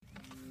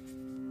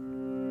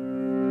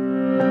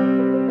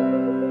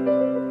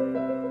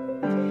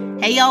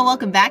Hey y'all,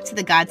 welcome back to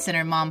the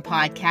God-Centered Mom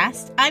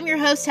Podcast. I'm your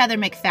host, Heather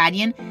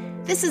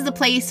McFadden. This is the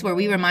place where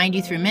we remind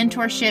you through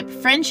mentorship,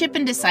 friendship,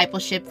 and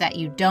discipleship that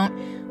you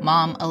don't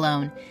mom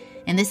alone.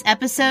 In this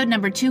episode,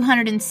 number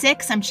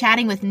 206, I'm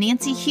chatting with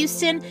Nancy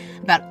Houston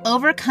about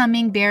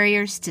overcoming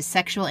barriers to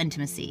sexual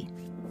intimacy.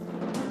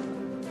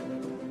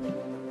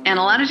 And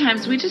a lot of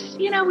times we just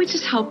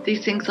hope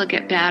these things will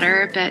get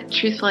better. But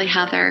truthfully,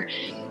 Heather,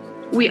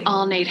 we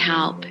all need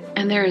help.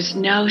 And there is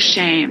no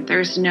shame,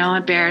 there's no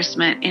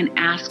embarrassment in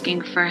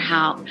asking for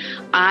help.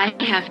 I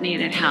have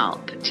needed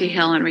help to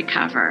heal and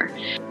recover.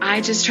 I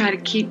just try to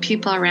keep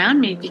people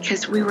around me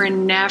because we were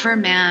never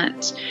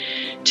meant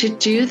to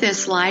do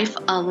this life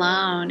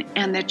alone.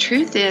 And the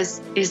truth is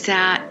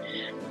that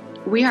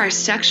we are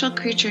sexual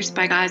creatures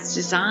by God's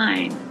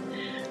design.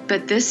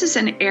 But this is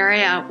an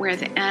area where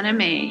the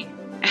enemy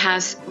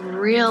has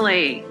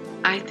really,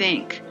 I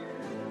think,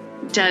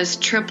 does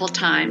triple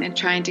time in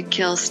trying to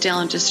kill, steal,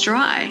 and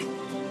destroy,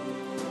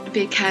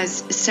 because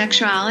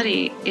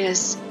sexuality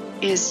is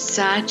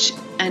such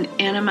an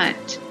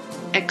intimate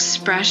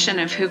expression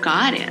of who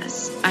God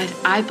is.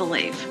 I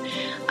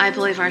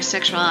believe our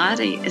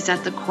sexuality is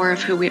at the core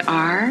of who we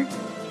are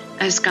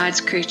as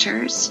God's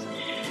creatures,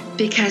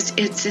 because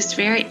it's this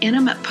very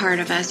intimate part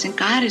of us, and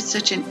God is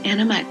such an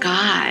intimate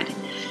God.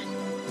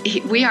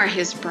 We are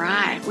His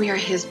bride. We are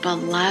His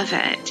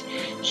beloved.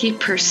 He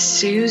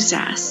pursues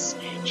us.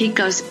 He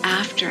goes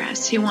after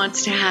us. He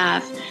wants to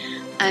have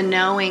a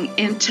knowing,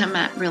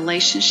 intimate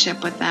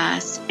relationship with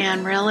us.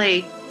 And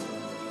really,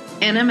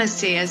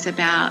 intimacy is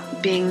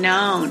about being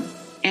known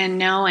and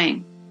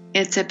knowing.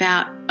 It's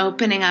about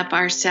opening up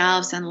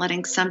ourselves and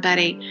letting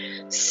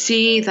somebody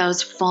see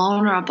those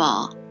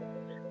vulnerable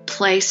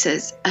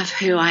places of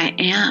who I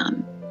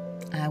am.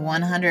 I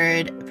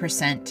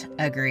 100%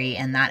 agree.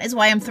 And that is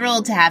why I'm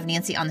thrilled to have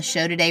Nancy on the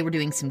show today. We're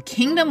doing some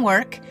kingdom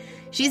work.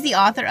 She's the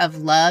author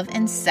of Love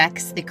and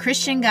Sex, The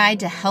Christian Guide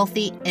to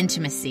Healthy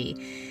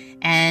Intimacy.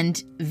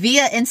 And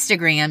via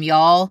Instagram,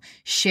 y'all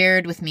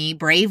shared with me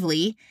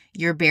bravely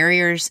your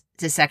barriers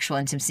to sexual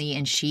intimacy,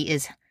 and she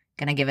is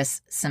going to give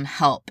us some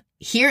help.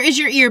 Here is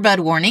your earbud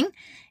warning.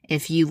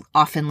 If you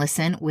often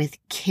listen with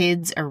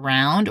kids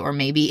around or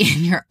maybe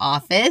in your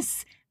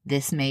office,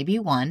 this may be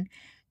one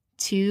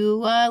to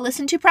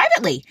listen to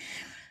privately.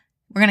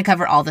 We're going to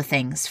cover all the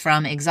things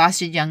from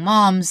exhausted young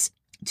moms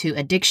to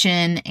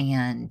addiction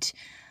and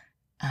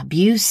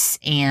abuse,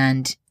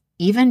 and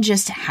even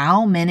just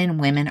how men and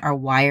women are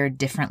wired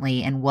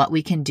differently and what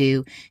we can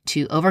do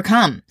to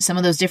overcome some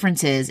of those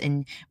differences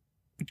and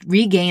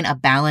regain a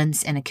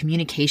balance and a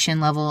communication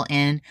level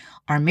in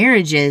our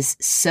marriages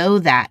so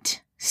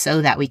that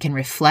we can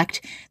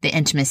reflect the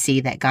intimacy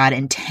that God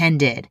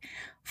intended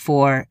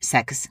for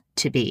sex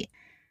to be.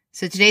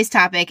 So today's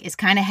topic is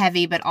kind of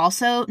heavy, but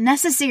also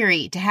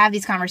necessary to have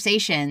these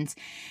conversations.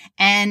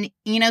 And,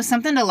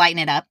 something to lighten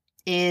it up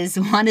is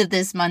one of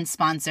this month's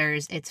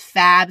sponsors. It's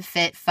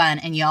FabFitFun.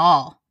 And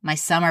y'all, my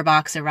summer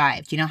box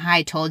arrived. You know how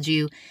I told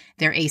you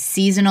they're a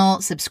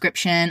seasonal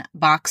subscription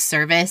box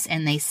service,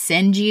 and they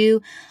send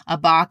you a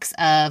box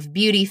of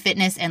beauty,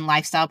 fitness, and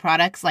lifestyle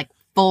products, like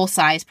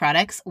full-size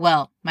products?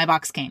 Well, my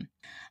box came.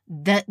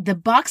 The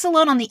box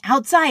alone on the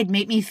outside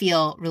made me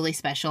feel really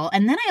special.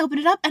 And then I opened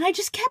it up and I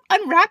just kept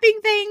unwrapping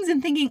things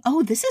and thinking,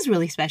 oh, this is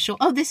really special.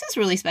 Oh, this is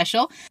really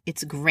special.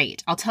 It's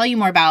great. I'll tell you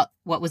more about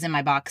what was in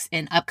my box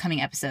in upcoming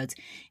episodes.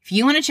 If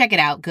you want to check it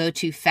out, go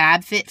to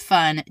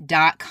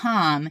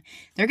fabfitfun.com.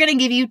 They're going to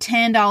give you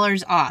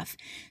 $10 off.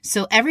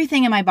 So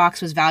everything in my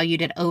box was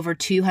valued at over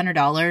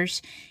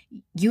 $200.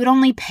 You would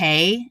only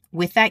pay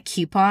with that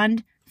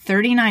coupon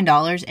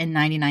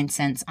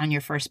 $39.99 on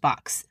your first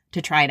box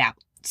to try it out.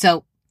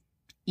 So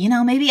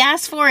maybe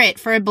ask for it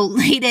for a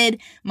belated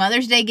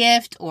Mother's Day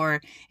gift,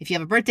 or if you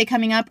have a birthday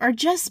coming up, or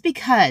just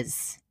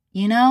because,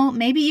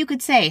 maybe you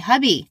could say,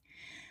 hubby,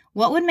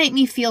 what would make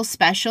me feel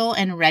special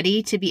and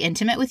ready to be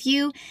intimate with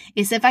you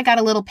is if I got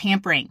a little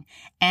pampering.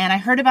 And I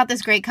heard about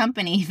this great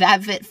company,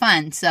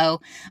 FabFitFun.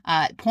 So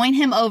point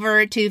him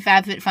over to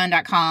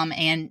fabfitfun.com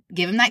and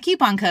give him that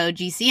coupon code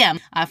GCM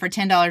for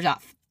 $10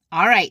 off.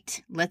 All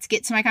right, let's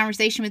get to my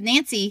conversation with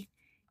Nancy.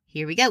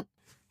 Here we go.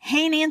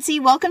 Hey, Nancy,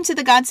 welcome to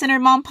the God-Centered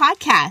Mom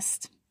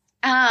Podcast.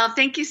 Oh,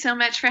 thank you so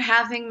much for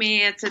having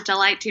me. It's a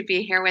delight to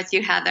be here with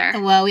you,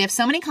 Heather. Well, we have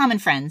so many common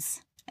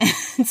friends.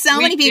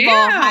 Many people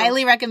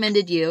highly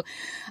recommended you,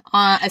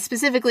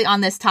 specifically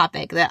on this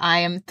topic, that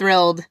I am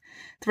thrilled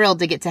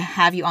to get to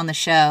have you on the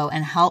show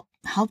and help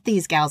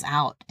these gals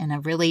out in a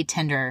really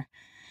tender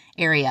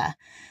area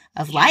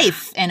of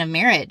life and of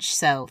marriage.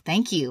 So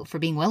thank you for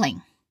being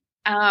willing.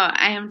 Oh,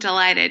 I am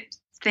delighted.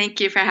 Thank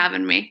you for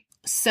having me.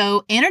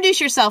 So introduce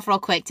yourself real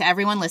quick to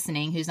everyone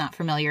listening who's not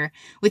familiar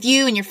with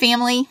you and your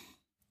family.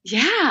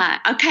 Yeah.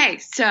 Okay.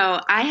 So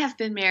I have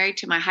been married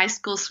to my high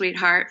school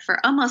sweetheart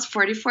for almost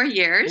 44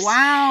 years.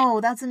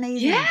 Wow. That's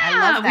amazing. Yeah.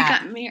 I love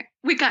that.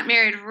 We got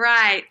married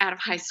right out of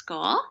high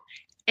school.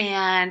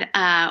 And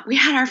we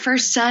had our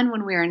first son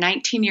when we were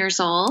 19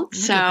 years old.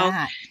 Look at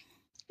that.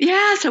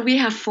 Yeah. So we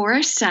have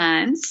 4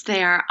 sons.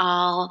 They are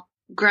all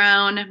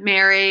grown,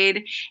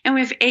 married, and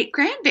we have 8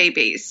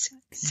 grandbabies.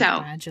 So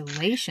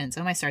congratulations.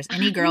 Oh, my stars.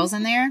 Any girls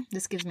in there?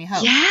 This gives me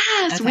hope.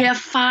 Yes, Okay. we have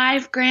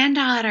 5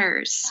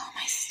 granddaughters. Oh,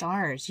 my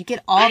stars. You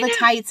get all the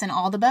tights and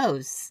all the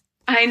bows.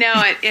 I know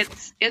it.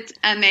 It's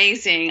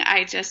amazing.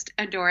 I just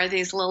adore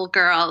these little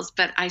girls,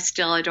 but I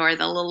still adore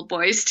the little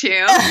boys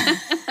too.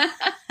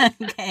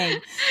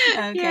 Okay,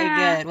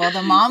 good. Well,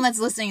 the mom that's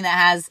listening that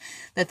has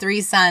the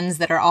 3 sons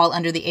that are all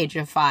under the age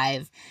of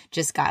 5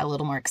 just got a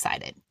little more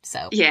excited.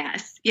 So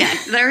yes.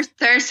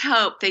 There's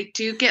hope. They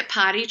do get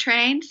potty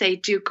trained. They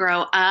do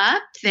grow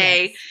up.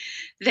 They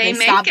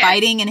make stop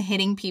biting and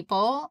hitting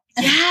people.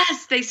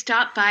 Yes, they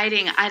stop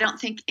biting. I don't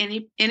think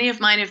any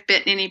of mine have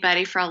bitten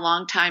anybody for a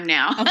long time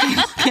now.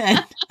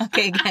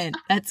 Okay, good.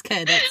 That's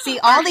good. See,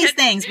 all these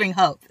things bring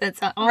hope.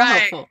 That's all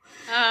hopeful.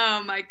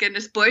 Oh my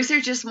goodness, boys are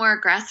just more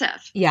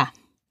aggressive. Yeah,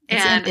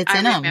 I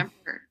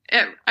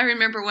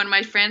remember when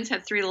my friends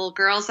had 3 little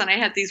girls and I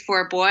had these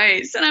 4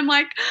 boys, and I'm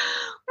like,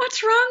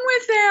 what's wrong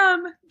with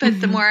them? But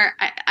the more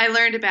I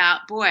learned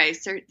about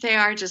boys, they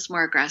are just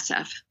more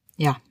aggressive.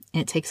 Yeah,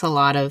 it takes a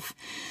lot of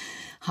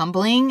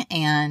humbling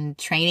and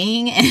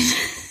training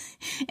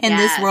in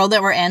this world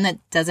that we're in that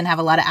doesn't have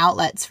a lot of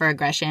outlets for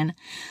aggression,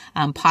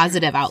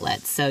 positive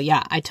outlets. So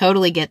yeah, I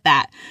totally get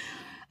that.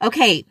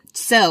 Okay,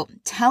 so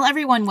tell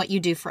everyone what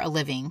you do for a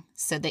living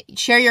so that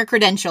share your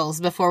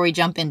credentials before we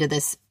jump into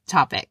this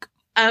topic.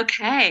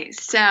 Okay,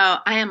 so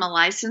I am a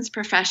licensed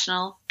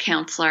professional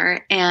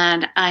counselor,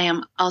 and I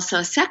am also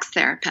a sex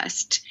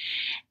therapist.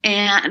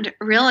 And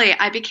really,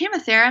 I became a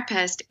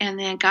therapist, and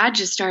then God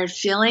just started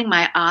filling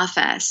my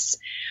office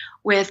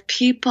with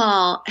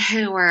people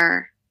who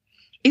were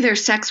either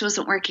sex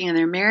wasn't working in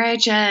their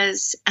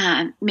marriages,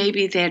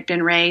 maybe they had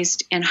been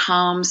raised in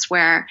homes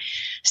where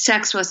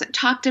sex wasn't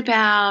talked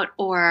about,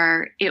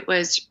 or it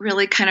was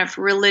really kind of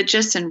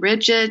religious and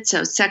rigid,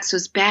 so sex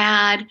was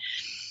bad,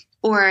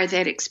 or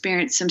they'd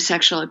experienced some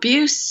sexual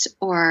abuse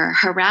or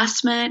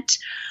harassment,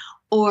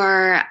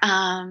 or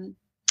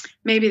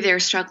maybe they were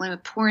struggling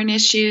with porn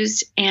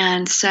issues.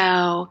 And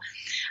so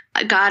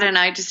God and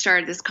I just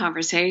started this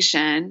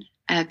conversation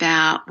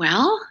about,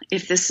 well,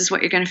 if this is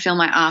what you're going to fill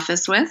my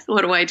office with,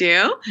 what do I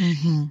do?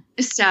 Mm-hmm.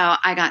 So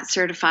I got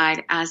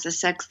certified as a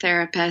sex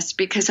therapist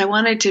because I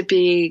wanted to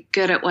be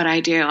good at what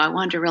I do. I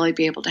wanted to really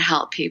be able to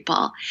help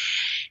people.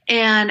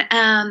 And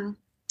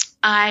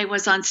I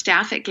was on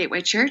staff at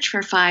Gateway Church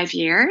for 5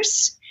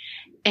 years.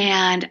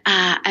 And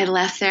I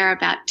left there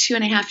about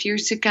 2.5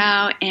 years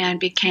ago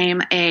and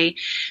became a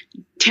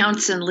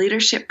Townsend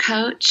leadership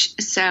coach.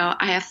 So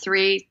I have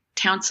 3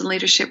 Townsend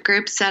leadership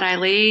groups that I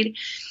lead.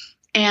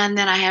 And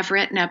then I have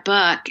written a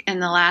book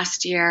in the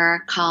last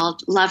year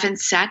called Love and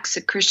Sex,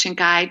 A Christian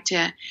Guide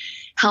to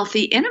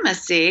Healthy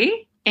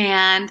Intimacy.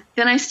 And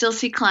then I still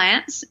see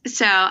clients.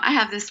 So I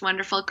have this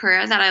wonderful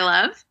career that I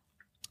love.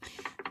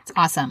 It's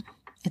awesome.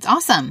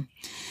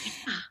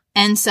 Yeah.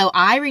 And so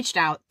I reached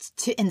out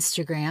to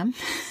Instagram.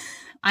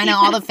 I know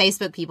all the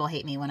Facebook people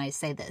hate me when I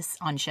say this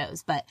on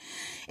shows, but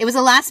it was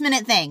a last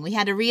minute thing. We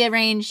had to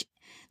rearrange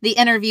the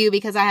interview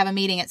because I have a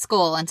meeting at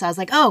school. And so I was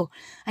like, oh,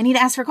 I need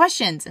to ask for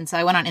questions. And so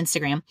I went on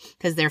Instagram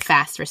because they're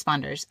fast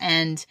responders.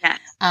 And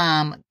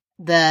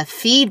the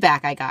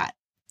feedback I got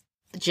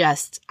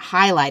just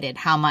highlighted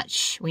how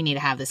much we need to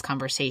have this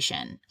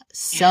conversation.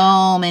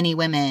 So many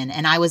women.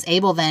 And I was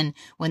able then,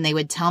 when they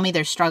would tell me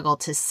their struggle,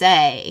 to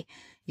say,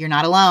 you're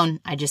not alone.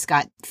 I just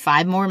got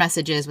 5 more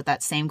messages with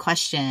that same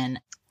question.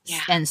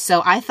 Yeah. And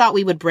so I thought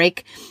we would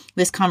break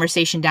this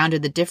conversation down to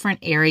the different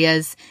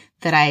areas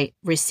that I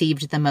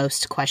received the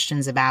most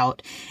questions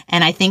about.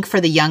 And I think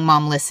for the young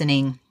mom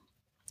listening,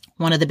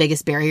 one of the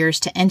biggest barriers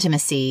to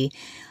intimacy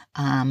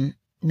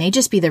may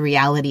just be the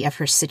reality of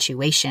her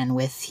situation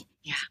with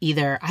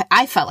either,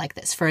 I felt like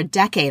this for a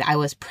decade. I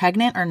was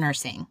pregnant or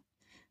nursing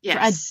for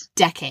a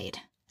decade.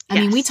 I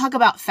mean, we talk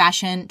about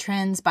fashion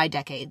trends by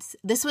decades.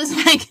 This was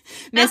like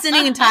missing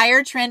an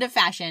entire trend of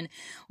fashion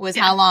was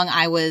how long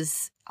I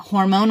was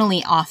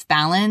hormonally off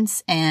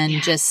balance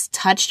and just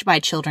touched by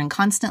children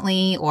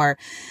constantly. Or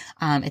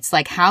it's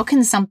like, how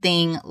can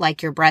something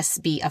like your breasts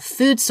be a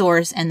food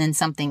source and then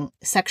something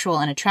sexual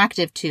and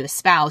attractive to a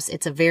spouse?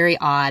 It's a very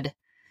odd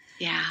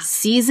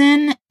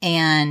season.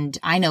 And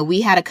I know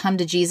we had a come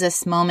to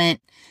Jesus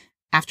moment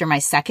after my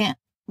second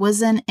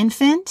was an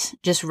infant,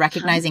 just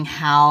recognizing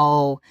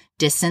how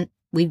distant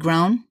we'd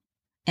grown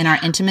in our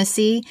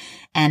intimacy,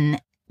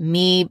 and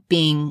me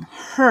being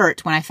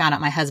hurt when I found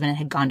out my husband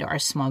had gone to our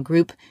small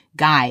group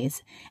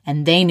guys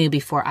and they knew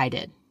before I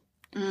did.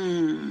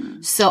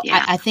 So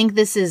I think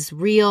this is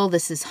real.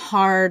 This is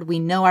hard. We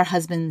know our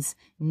husbands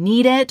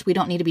need it. We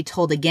don't need to be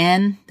told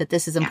again that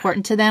this is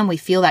important to them. We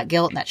feel that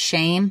guilt, that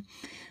shame,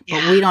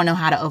 but we don't know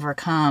how to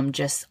overcome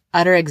just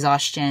utter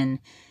exhaustion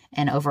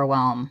and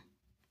overwhelm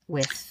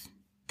with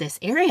this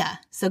area.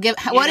 So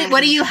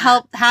what do you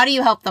help? How do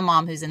you help the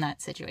mom who's in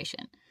that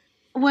situation?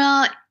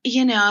 Well,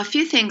 a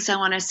few things I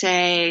want to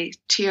say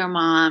to your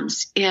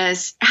moms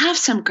is have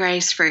some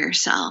grace for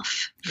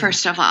yourself.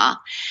 First of all,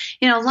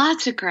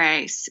 lots of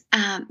grace.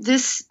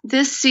 This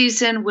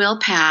season will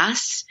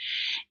pass,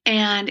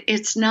 And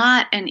it's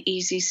not an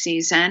easy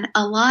season.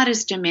 A lot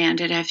is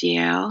demanded of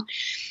you.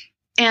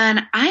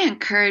 And I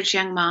encourage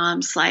young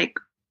moms, like,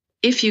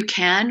 if you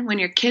can, when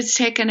your kids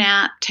take a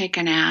nap, take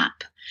a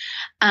nap.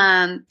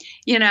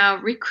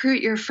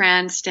 Recruit your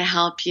friends to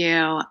help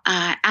you.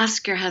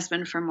 Ask your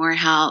husband for more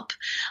help.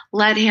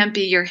 Let him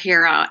be your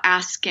hero.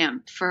 Ask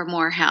him for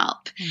more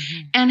help,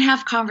 and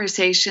have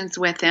conversations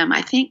with him.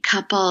 I think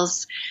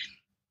couples,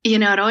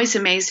 it always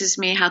amazes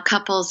me how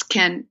couples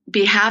can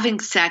be having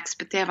sex,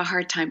 but they have a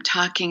hard time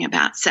talking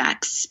about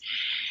sex.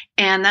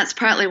 And that's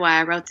partly why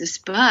I wrote this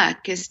book,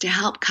 is to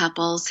help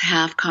couples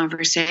have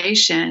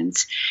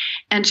conversations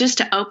and just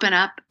to open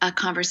up a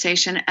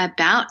conversation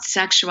about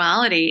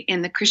sexuality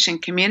in the Christian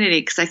community,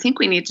 because I think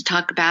we need to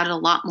talk about it a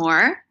lot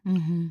more.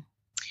 Mm-hmm.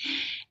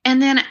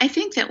 And then I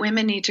think that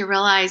women need to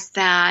realize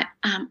that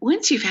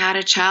once you've had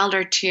a child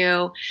or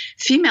two,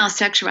 female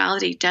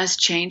sexuality does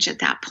change at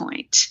that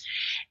point.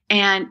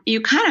 And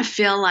you kind of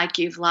feel like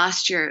you've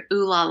lost your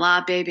ooh la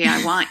la, baby,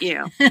 I want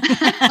you.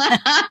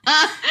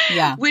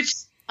 Yeah. Which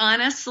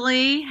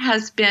honestly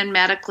has been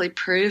medically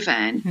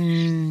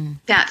proven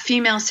that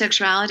female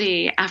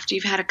sexuality after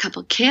you've had a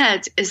couple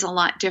kids is a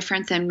lot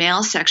different than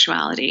male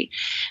sexuality.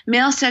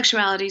 Male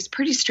sexuality is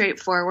pretty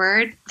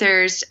straightforward.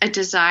 There's a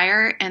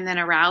desire and then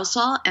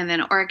arousal and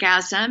then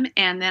orgasm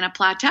and then a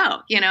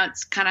plateau.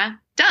 It's kind of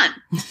done.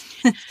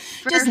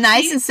 Just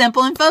nice and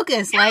simple and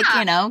focused, like,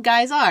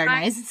 guys are.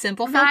 Right. Nice and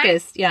simple,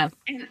 focused. Yeah.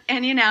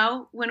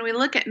 And when we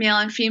look at male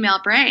and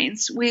female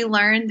brains, we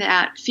learn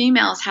that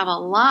females have a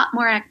lot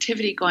more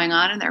activity going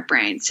on in their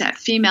brains, that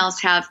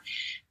females have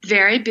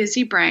very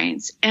busy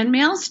brains and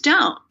males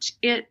don't.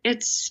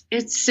 It's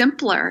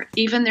simpler.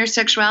 Even their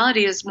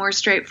sexuality is more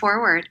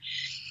straightforward.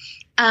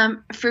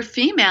 For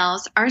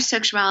females, our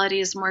sexuality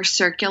is more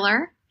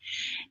circular.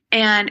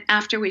 And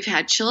after we've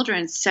had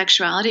children,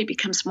 sexuality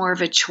becomes more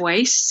of a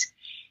choice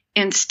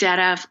instead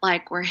of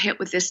like we're hit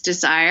with this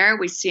desire.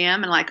 We see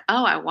them and like,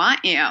 oh, I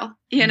want you.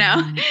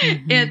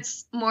 Mm-hmm.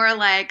 It's more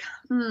like,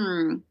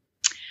 well,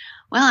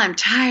 I'm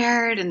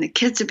tired and the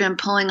kids have been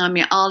pulling on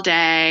me all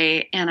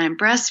day and I'm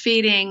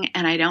breastfeeding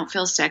and I don't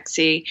feel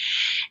sexy.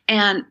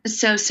 And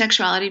so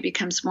sexuality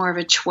becomes more of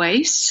a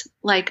choice,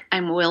 like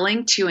I'm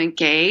willing to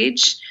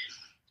engage.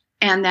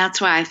 And that's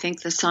why I think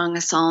the Song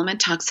of Solomon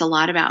talks a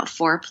lot about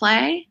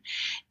foreplay,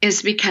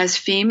 is because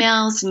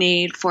females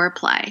need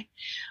foreplay.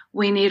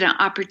 We need an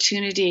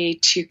opportunity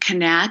to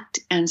connect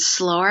and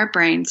slow our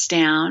brains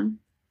down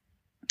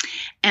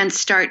and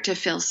start to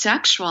feel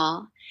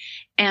sexual.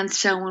 And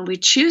so when we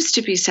choose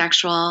to be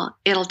sexual,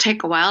 it'll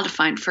take a while to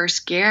find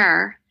first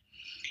gear.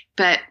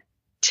 But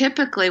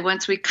typically,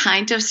 once we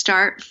kind of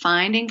start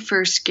finding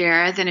first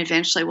gear, then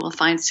eventually we'll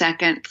find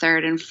second,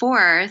 third, and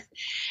fourth.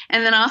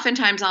 And then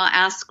oftentimes I'll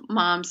ask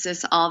moms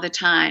this all the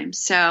time.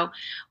 So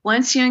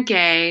once you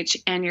engage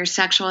and you're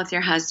sexual with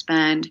your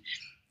husband,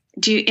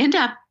 do you end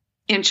up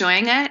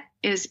enjoying it?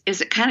 Is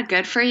it kind of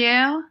good for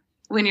you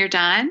when you're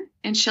done?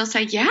 And she'll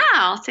say, yeah.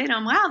 I'll say to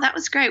him, wow, that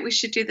was great. We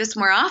should do this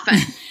more often.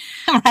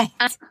 Right.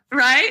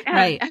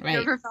 Right? Have you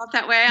ever felt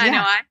that way? Yeah. I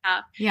know I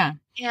have. Yeah.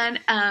 And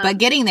but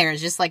getting there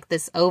is just like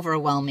this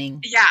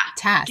overwhelming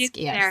task.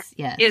 Yes.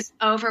 Is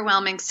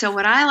overwhelming. So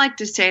what I like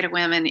to say to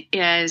women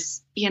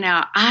is,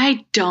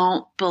 I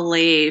don't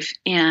believe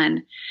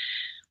in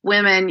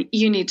women,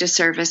 you need to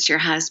service your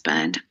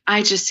husband.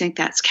 I just think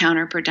that's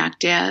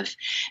counterproductive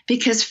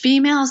because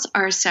females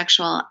are as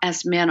sexual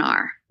as men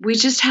are. We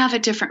just have a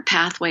different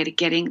pathway to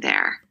getting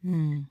there.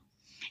 And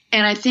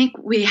I think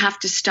we have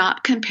to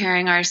stop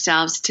comparing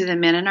ourselves to the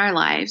men in our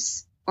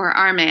lives or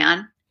our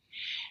man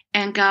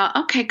and go,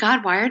 okay,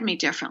 God wired me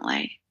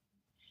differently,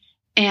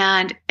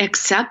 and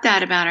accept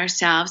that about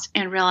ourselves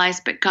and realize,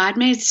 but God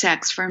made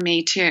sex for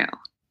me too.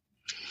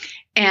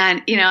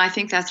 And, I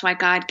think that's why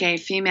God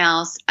gave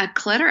females a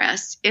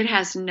clitoris. It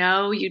has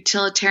no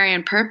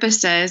utilitarian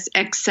purposes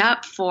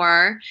except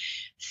for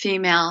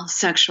female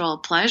sexual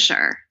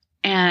pleasure.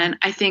 And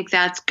I think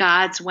that's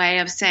God's way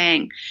of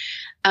saying,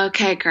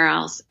 okay,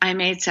 girls, I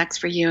made sex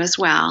for you as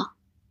well.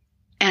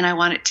 And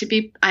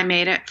I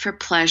made it for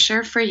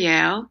pleasure for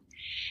you.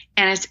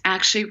 And it's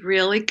actually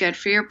really good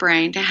for your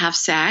brain to have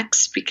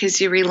sex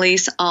because you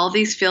release all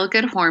these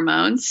feel-good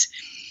hormones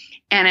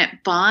and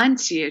it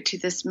bonds you to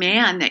this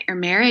man that you're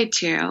married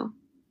to.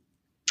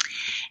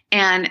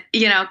 And,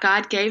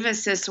 God gave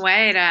us this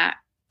way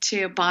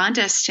to bond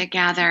us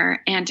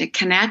together and to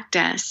connect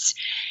us.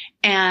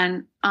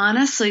 And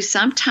honestly,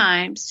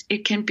 sometimes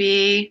it can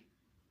be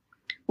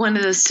one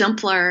of the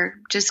simpler,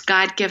 just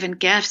God-given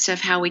gifts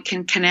of how we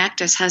can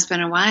connect as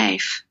husband and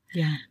wife.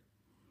 Yeah.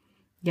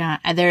 Yeah.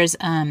 There's,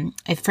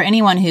 if for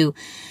anyone who,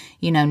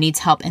 needs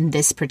help in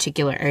this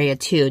particular area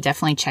too,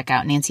 definitely check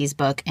out Nancy's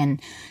book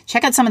and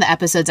check out some of the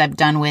episodes I've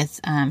done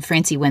with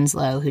Francie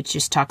Winslow, who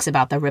just talks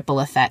about the ripple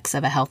effects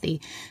of a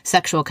healthy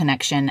sexual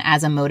connection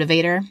as a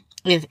motivator.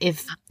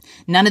 If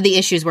none of the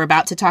issues we're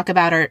about to talk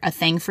about are a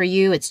thing for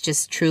you, it's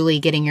just truly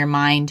getting your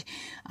mind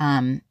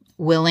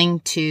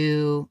willing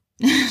to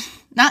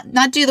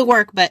not do the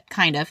work, but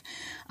kind of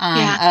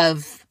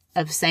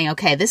saying,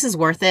 okay, this is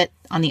worth it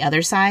on the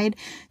other side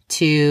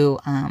to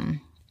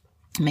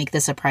make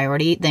this a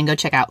priority, then go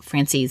check out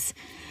Francie's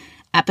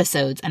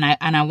episodes. And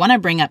I want to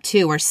bring up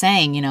too, we're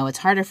saying, it's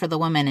harder for the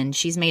woman and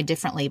she's made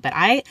differently, but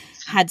I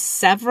had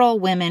several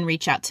women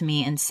reach out to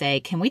me and say,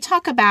 can we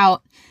talk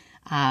about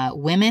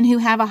women who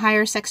have a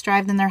higher sex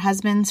drive than their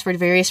husbands for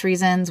various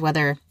reasons,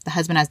 whether the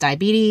husband has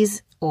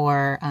diabetes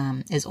or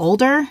is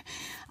older,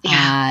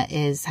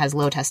 has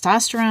low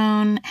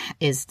testosterone,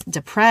 is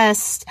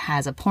depressed,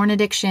 has a porn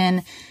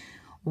addiction.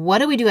 What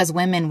do we do as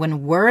women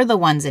when we're the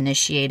ones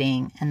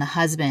initiating and the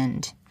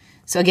husband?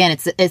 So again,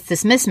 it's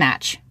this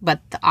mismatch,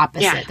 but the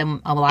opposite than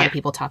a lot of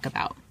people talk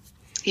about.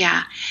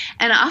 Yeah.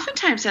 And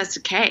oftentimes that's the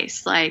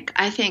case. Like,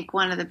 I think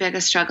one of the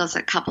biggest struggles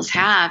that couples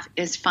have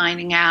is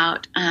finding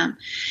out,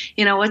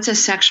 what's a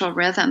sexual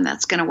rhythm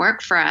that's going to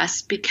work for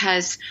us,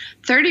 because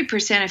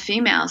 30% of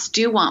females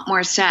do want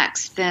more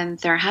sex than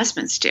their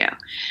husbands do.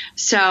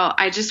 So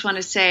I just want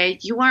to say,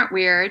 you aren't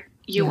weird.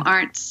 You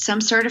aren't some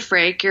sort of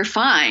freak. You're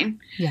fine.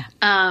 Yeah.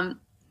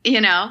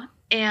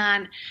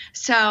 And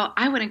so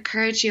I would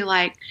encourage you,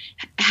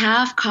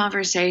 have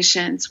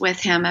conversations with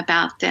him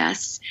about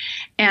this.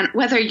 And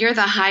whether you're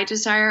the high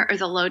desire or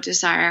the low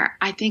desire,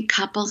 I think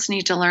couples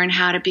need to learn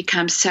how to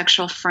become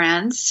sexual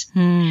friends.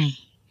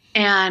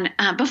 And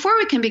before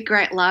we can be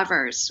great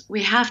lovers,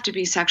 we have to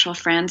be sexual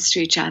friends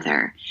to each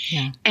other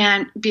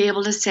and be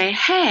able to say,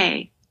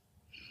 hey,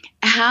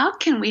 how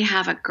can we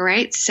have a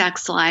great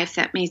sex life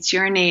that meets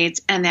your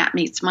needs and that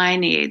meets my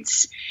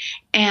needs?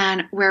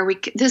 And where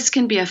this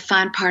can be a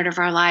fun part of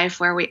our life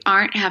where we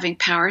aren't having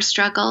power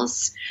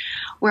struggles,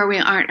 where we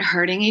aren't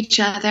hurting each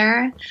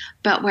other,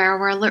 but where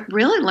we're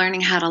really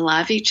learning how to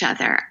love each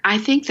other. I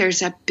think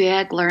there's a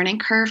big learning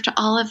curve to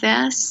all of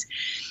this.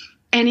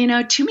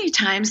 And, too many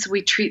times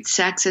we treat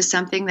sex as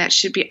something that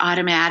should be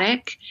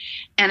automatic.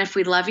 And if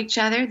we love each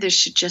other, this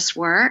should just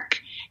work.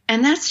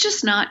 And that's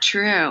just not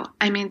true.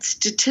 I mean,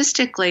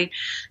 statistically,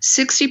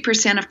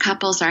 60% of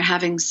couples are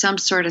having some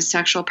sort of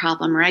sexual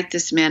problem right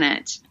this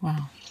minute.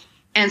 Wow.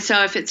 And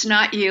so if it's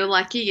not you,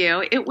 lucky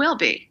you, it will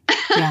be.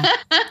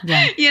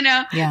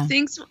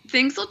 Things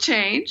will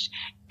change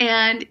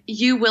and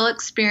you will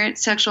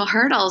experience sexual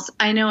hurdles.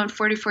 I know in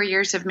 44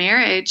 years of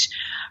marriage,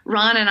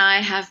 Ron and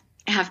I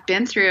have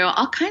been through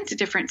all kinds of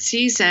different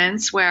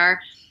seasons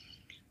where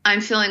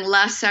I'm feeling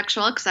less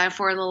sexual because I have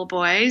 4 little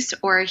boys,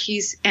 or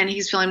he's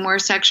feeling more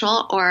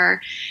sexual,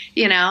 or,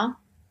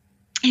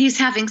 he's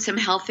having some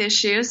health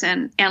issues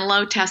and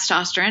low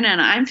testosterone, and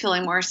I'm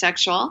feeling more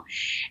sexual.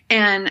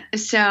 And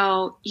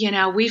so,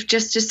 we've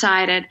just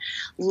decided,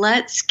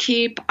 let's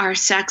keep our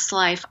sex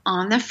life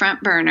on the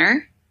front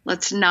burner.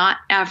 Let's not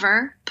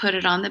ever put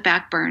it on the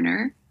back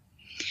burner.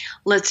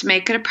 Let's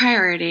make it a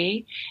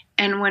priority.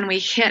 And when we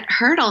hit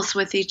hurdles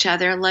with each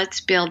other,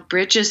 let's build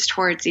bridges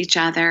towards each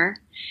other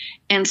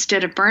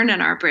instead of burning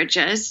our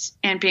bridges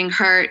and being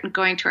hurt and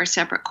going to our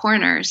separate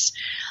corners.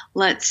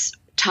 Let's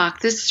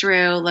talk this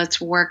through. Let's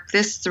work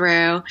this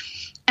through.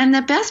 And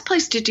the best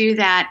place to do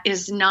that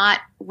is not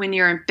when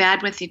you're in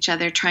bed with each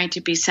other trying to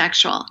be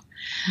sexual.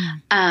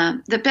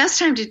 The best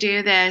time to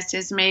do this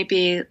is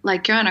maybe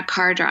like you're on a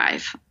car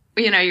drive.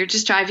 You're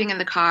just driving in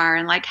the car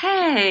and like,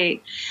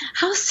 hey,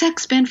 how's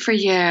sex been for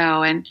you?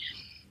 And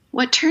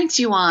what turns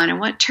you on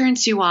and what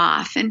turns you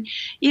off? And,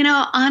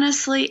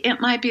 honestly, it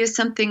might be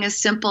something as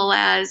simple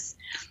as,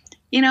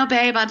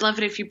 babe, I'd love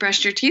it if you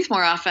brushed your teeth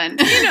more often.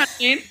 You know what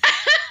I mean?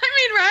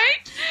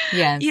 Right?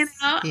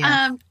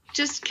 Yes.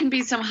 Just can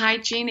be some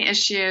hygiene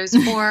issues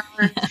or,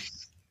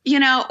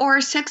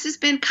 or sex has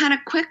been kind of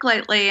quick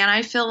lately and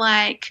I feel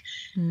like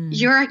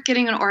you're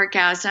getting an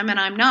orgasm and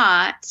I'm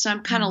not, so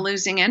I'm kind of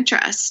losing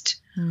interest.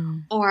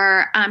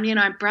 Or, I'm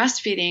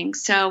breastfeeding.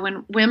 So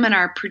when women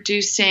are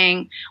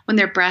when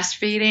they're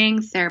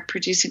breastfeeding, they're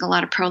producing a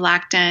lot of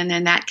prolactin,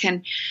 and that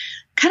can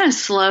kind of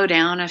slow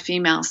down a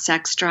female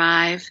sex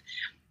drive.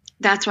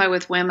 That's why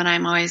with women,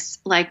 I'm always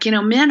like,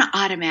 men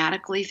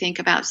automatically think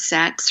about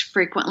sex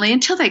frequently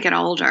until they get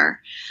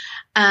older.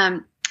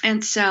 And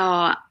so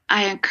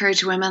I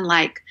encourage women,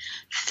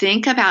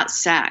 think about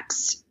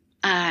sex,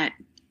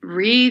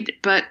 read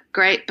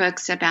great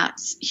books about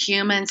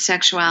human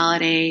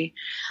sexuality.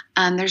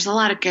 There's a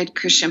lot of good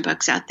Christian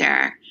books out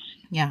there.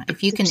 Yeah.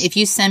 If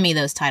you send me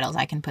those titles,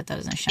 I can put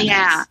those in show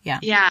notes.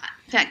 Yeah.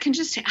 That can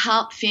just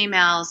help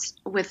females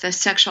with the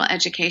sexual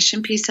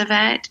education piece of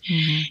it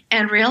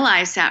and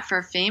realize that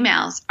for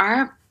females,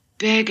 our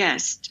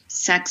biggest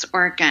sex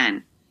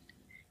organ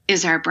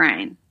is our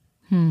brain.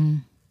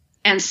 And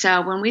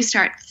so when we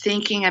start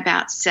thinking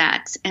about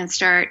sex and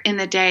start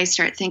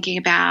thinking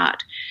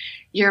about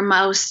your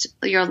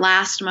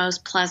last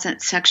most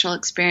pleasant sexual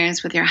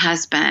experience with your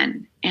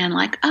husband and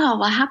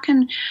how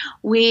can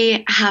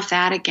we have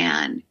that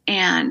again?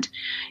 And,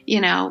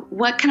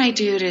 what can I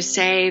do to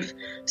save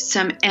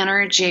some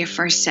energy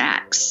for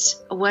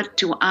sex? What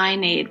do I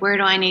need? Where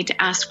do I need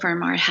to ask for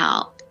more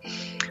help?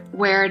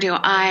 Where do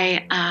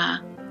I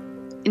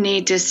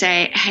need to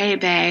say, hey,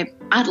 babe,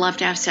 I'd love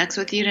to have sex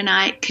with you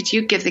tonight. Could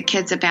you give the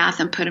kids a bath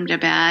and put them to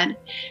bed?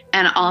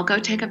 And I'll go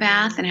take a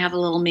bath and have a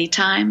little me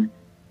time?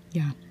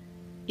 Yeah.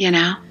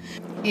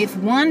 If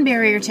one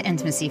barrier to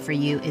intimacy for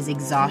you is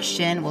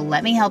exhaustion, well,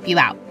 let me help you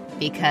out,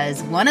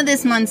 because one of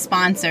this month's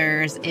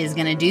sponsors is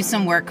going to do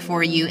some work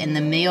for you in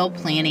the meal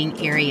planning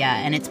area,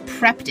 and it's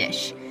Prep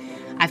Dish.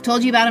 I've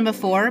told you about them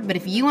before, but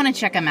if you want to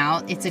check them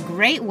out, it's a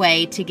great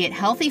way to get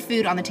healthy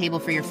food on the table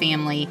for your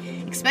family,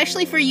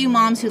 especially for you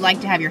moms who like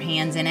to have your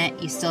hands in it.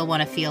 You still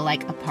want to feel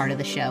like a part of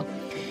the show.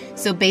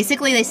 So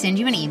basically, they send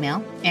you an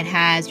email. It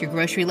has your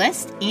grocery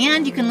list,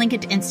 and you can link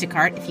it to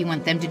Instacart if you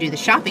want them to do the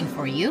shopping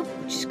for you,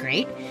 which is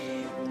great.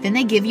 Then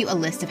they give you a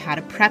list of how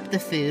to prep the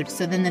food.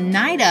 So then the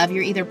night of,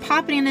 you're either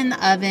popping it in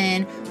the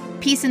oven,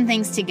 piecing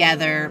things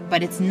together,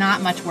 but it's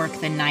not much work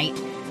the night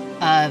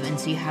of, and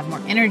so you have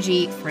more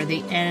energy for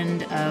the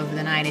end of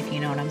the night, if you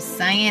know what I'm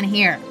saying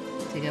here,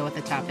 to go with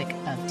the topic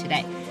of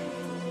today.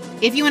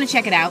 If you want to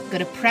check it out, go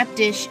to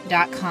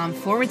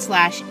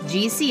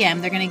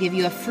prepdish.com/GCM. They're going to give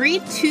you a free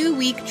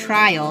 2-week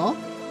trial,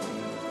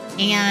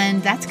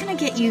 and that's going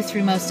to get you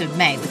through most of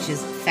May, which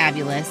is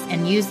fabulous.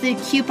 And use the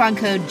coupon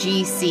code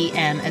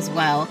GCM as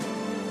well.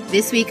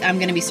 This week, I'm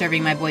going to be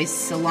serving my boys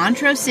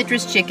cilantro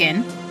citrus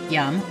chicken,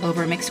 yum,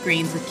 over mixed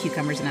greens with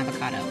cucumbers and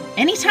avocado.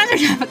 Anytime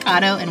there's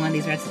avocado in one of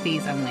these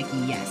recipes, I'm like,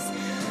 yes.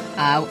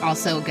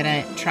 Also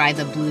going to try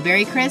the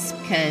blueberry crisp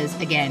because,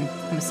 again,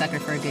 I'm a sucker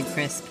for a good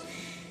crisp.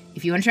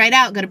 If you want to try it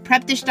out, go to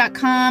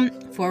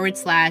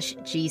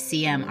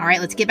prepdish.com/GCM. All right,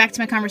 let's get back to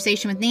my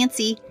conversation with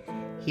Nancy.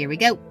 Here we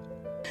go.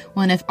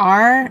 Well, and if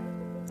our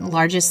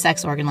largest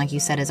sex organ, like you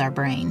said, is our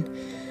brain,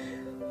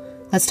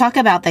 let's talk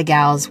about the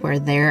gals where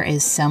there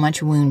is so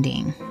much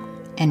wounding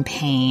and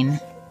pain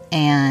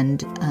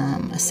and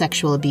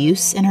sexual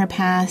abuse in her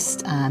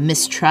past,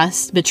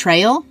 mistrust,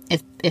 betrayal,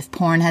 if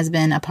porn has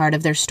been a part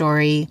of their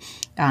story,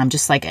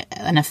 just like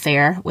an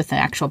affair with an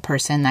actual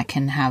person that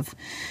can have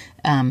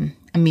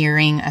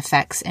mirroring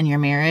effects in your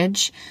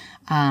marriage.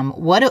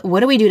 What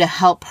do we do to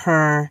help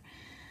her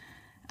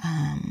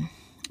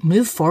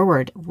move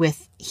forward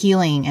with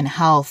healing and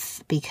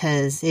health?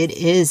 Because it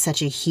is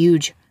such a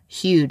huge,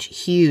 huge,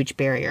 huge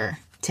barrier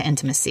to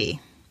intimacy.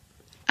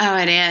 Oh,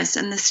 it is.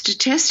 And the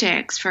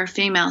statistics for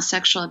female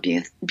sexual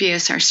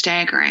abuse are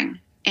staggering.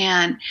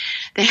 And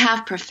they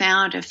have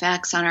profound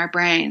effects on our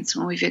brains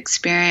when we've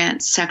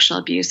experienced sexual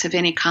abuse of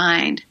any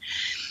kind.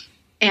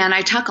 And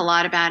I talk a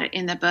lot about it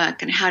in the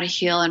book and how to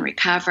heal and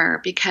recover,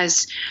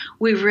 because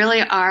we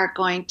really are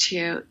going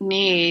to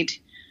need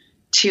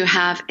to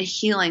have a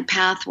healing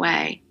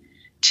pathway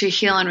to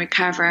heal and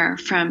recover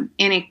from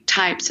any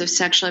types of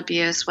sexual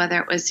abuse, whether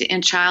it was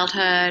in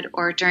childhood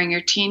or during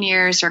your teen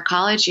years or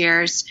college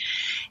years.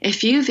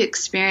 If you've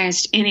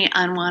experienced any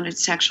unwanted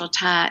sexual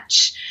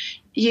touch,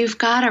 you've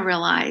got to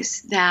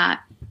realize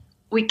that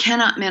we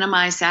cannot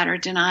minimize that or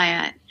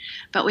deny it.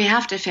 But we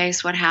have to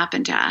face what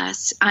happened to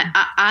us.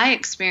 I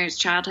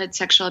experienced childhood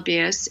sexual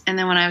abuse, and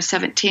then when I was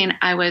 17,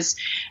 I was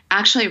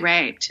actually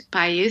raped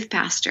by a youth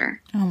pastor.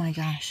 Oh my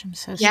gosh, I'm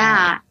so sorry.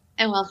 Yeah,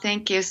 well,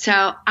 thank you.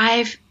 So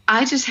I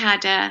just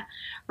had to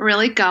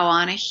really go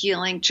on a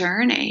healing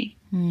journey.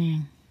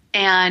 And,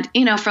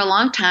 for a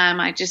long time,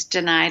 I just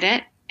denied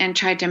it and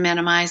tried to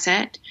minimize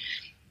it.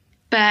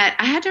 But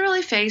I had to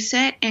really face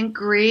it and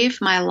grieve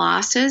my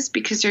losses,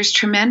 because there's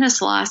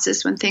tremendous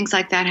losses when things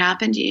like that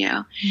happen to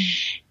you.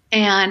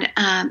 And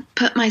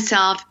put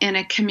myself in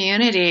a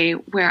community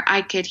where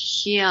I could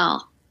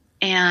heal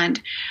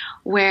and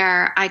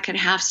where I could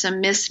have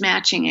some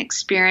mismatching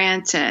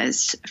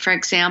experiences. For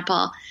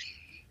example,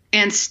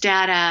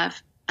 instead of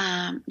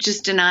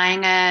just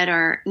denying it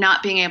or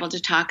not being able to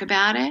talk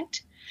about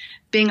it,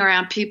 being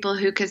around people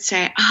who could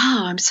say,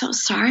 oh, I'm so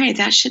sorry,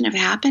 that shouldn't have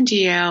happened to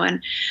you.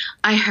 And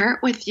I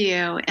hurt with you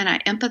and I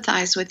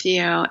empathize with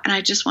you. And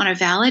I just want to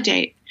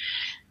validate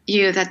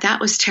you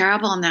that was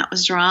terrible and that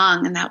was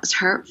wrong and that was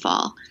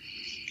hurtful.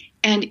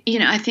 And,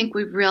 I think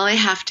we really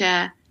have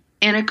to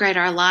integrate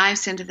our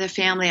lives into the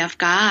family of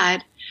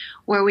God,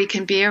 where we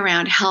can be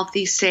around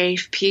healthy,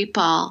 safe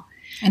people.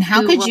 And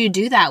how could you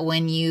do that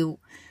when the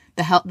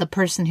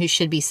person who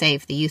should be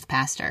safe, the youth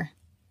pastor,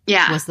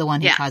 was the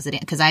one who caused it?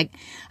 Because I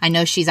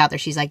know she's out there.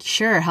 She's like,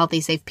 sure, healthy,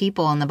 safe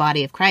people in the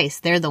body of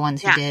Christ, they're the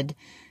ones who did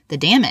the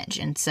damage.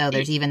 And so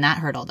there's even that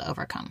hurdle to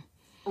overcome.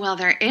 Well,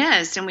 there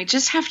is. And we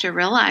just have to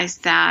realize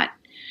that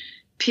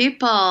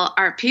people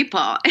are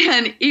people.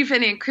 And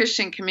even in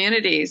Christian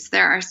communities,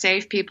 there are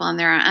safe people and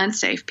there are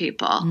unsafe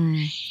people.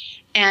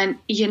 And,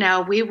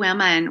 we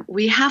women,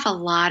 we have a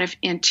lot of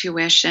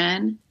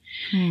intuition.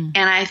 And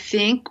I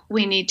think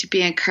we need to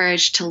be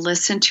encouraged to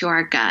listen to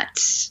our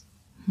guts,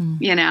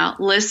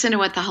 listen to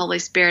what the Holy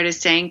Spirit is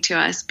saying to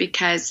us,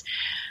 because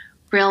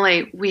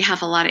really we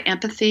have a lot of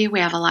empathy.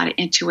 We have a lot of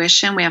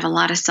intuition. We have a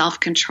lot of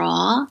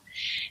self-control.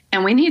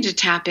 And we need to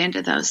tap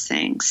into those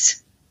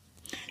things.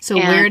 So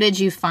where did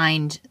you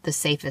find the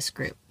safest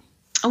group?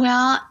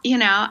 Well,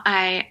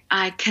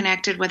 I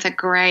connected with a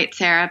great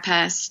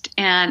therapist,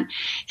 and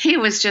he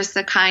was just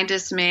the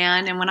kindest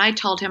man. And when I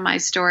told him my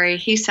story,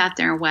 he sat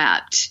there and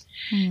wept,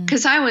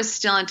 because I was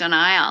still in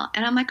denial.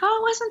 And I'm like, oh,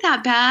 it wasn't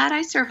that bad.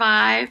 I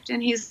survived.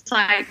 And he's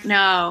like,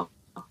 no,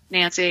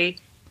 Nancy,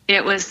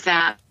 it was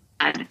that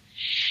bad.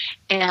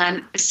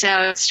 And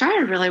so it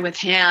started really with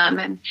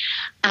him.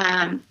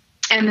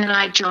 And then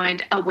I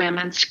joined a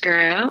women's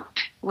group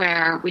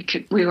where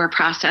we were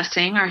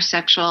processing our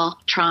sexual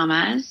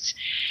traumas.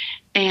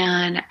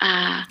 And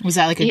was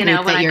that like a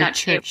group that your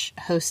church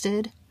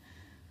hosted?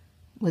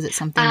 Was it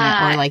something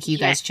or like you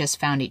guys just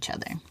found each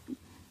other?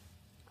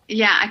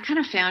 Yeah, I kind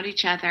of found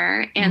each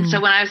other. And so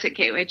when I was at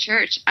Gateway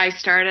Church, I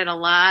started a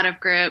lot of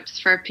groups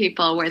for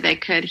people where they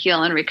could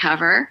heal and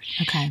recover.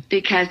 Okay.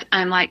 Because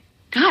I'm like,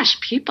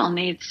 gosh, people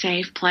need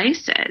safe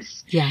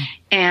places. Yeah.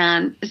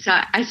 And so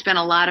I spent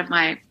a lot of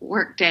my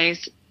work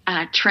days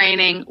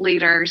training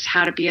leaders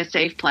how to be a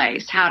safe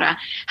place, how to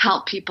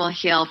help people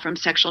heal from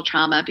sexual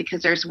trauma,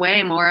 because there's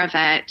way more of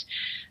it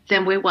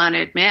than we want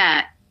to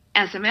admit.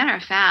 As a matter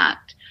of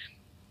fact,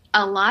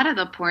 a lot of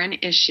the porn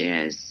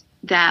issues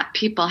that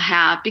people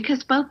have,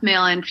 because both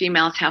male and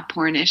females have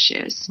porn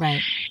issues.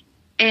 Right.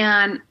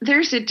 And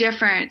there's a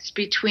difference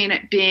between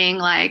it being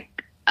like,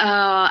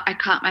 oh, I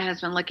caught my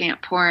husband looking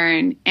at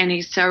porn and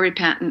he's so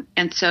repentant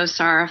and so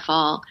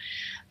sorrowful.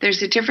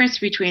 There's a difference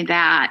between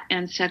that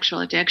and sexual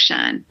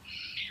addiction.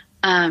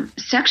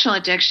 Sexual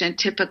addiction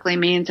typically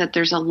means that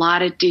there's a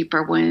lot of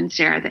deeper wounds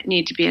there that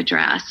need to be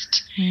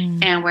addressed,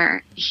 and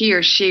where he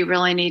or she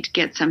really need to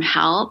get some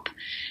help,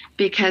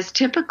 because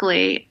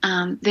typically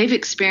they've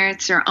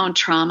experienced their own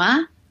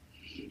trauma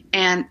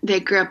and they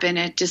grew up in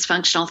a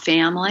dysfunctional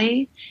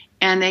family,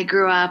 and they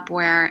grew up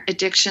where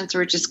addictions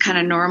were just kind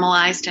of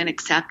normalized and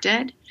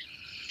accepted.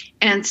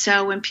 And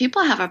so when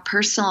people have a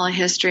personal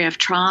history of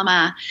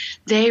trauma,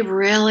 they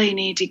really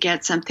need to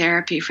get some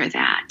therapy for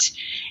that.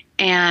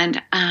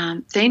 And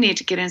they need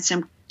to get in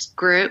some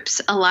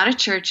groups. A lot of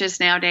churches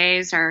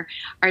nowadays are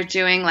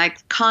doing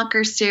like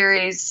Conquer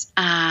series,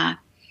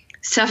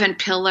 7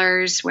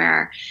 pillars,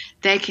 where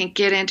they can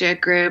get into a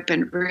group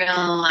and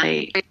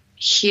really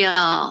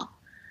heal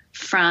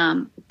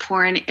from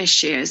porn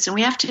issues. And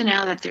we have to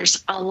know that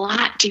there's a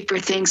lot deeper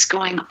things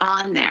going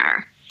on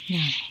there.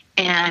 Yeah.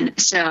 And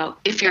so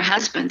if your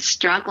husband's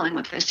struggling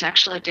with a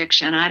sexual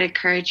addiction, I'd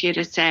encourage you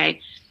to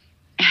say,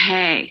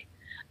 hey,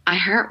 I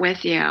hurt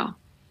with you,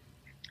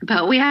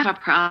 but we have a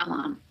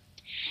problem.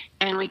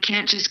 And we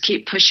can't just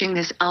keep pushing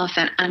this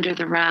elephant under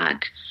the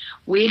rug.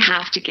 We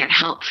have to get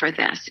help for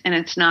this. And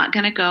it's not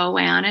going to go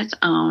away on its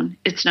own.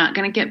 It's not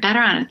going to get better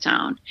on its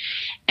own.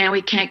 And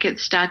we can't get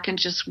stuck in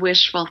just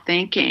wishful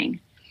thinking.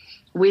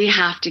 We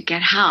have to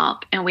get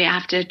help, and we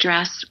have to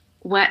address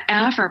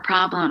whatever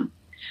problem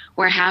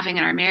we're having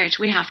in our marriage.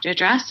 We have to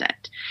address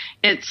it.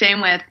 It's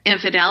same with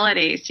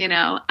infidelities.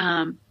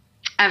 I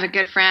have a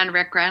good friend,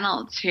 Rick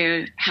Reynolds,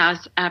 who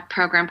has a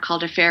program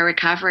called Affair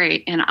Recovery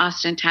in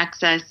Austin,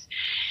 Texas.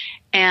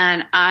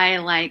 And I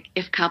like,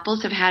 if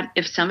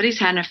somebody's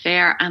had an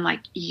affair, I'm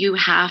like, you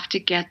have to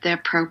get the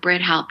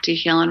appropriate help to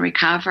heal and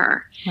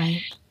recover.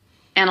 Right.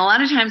 And a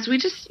lot of times we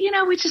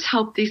just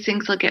hope these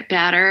things will get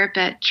better.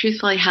 But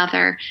truthfully,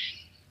 Heather,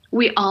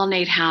 we all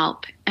need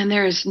help. And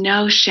there is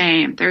no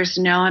shame. There's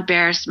no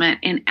embarrassment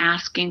in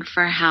asking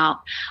for help.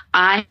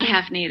 I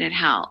have needed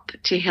help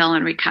to heal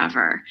and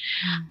recover.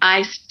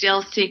 I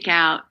still seek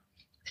out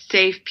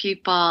safe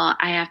people.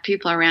 I have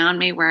people around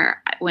me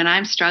where when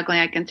I'm struggling,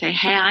 I can say,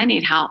 hey, I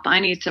need help.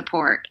 I need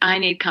support. I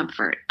need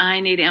comfort.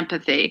 I need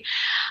empathy.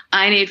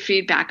 I need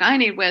feedback. I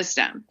need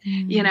wisdom.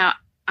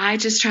 I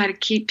just try to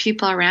keep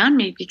people around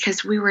me,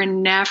 because we were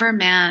never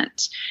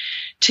meant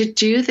to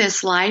do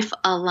this life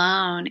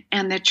alone.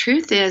 And the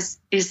truth is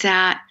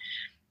that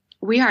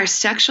we are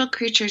sexual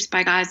creatures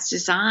by God's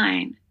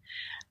design.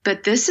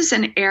 But this is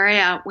an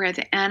area where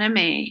the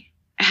enemy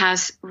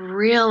has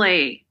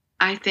really,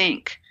 I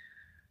think,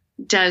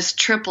 does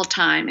triple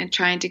time in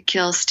trying to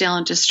kill, steal,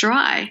 and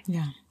destroy.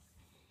 Yeah.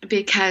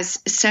 Because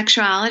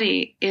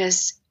sexuality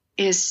is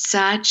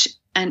such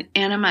an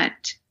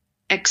intimate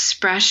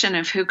expression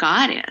of who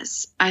God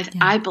is.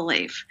 I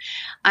believe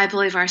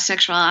our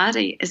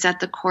sexuality is at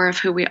the core of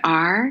who we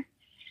are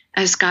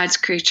as God's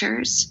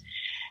creatures,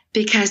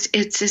 because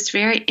it's this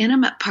very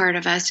intimate part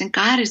of us. And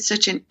God is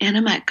such an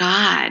intimate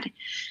God.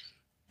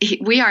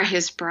 We are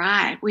his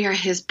bride. We are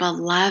his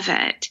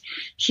beloved.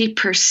 He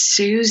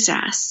pursues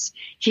us.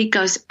 He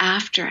goes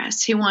after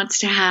us. He wants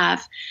to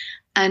have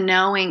a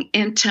knowing,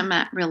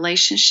 intimate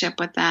relationship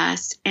with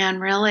us.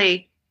 And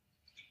really,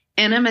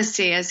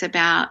 intimacy is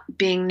about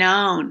being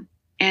known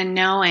and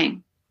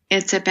knowing.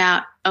 It's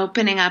about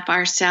opening up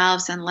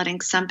ourselves and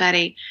letting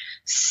somebody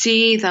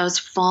see those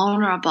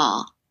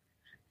vulnerable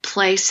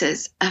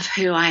places of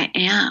who I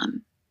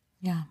am.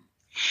 Yeah.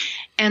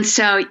 And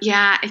so,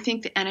 I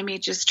think the enemy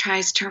just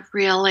tries to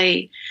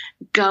really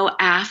go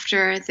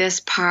after this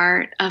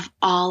part of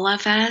all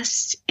of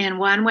us in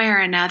one way or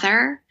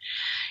another.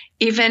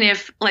 Even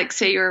if, like,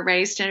 say you were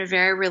raised in a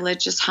very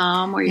religious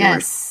home where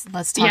let's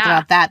talk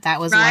about that. That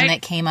was one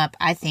that came up,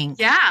 I think,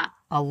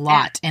 a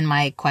lot in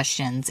my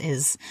questions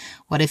is,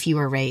 what if you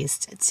were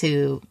raised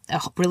to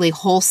a really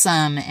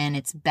wholesome and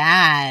it's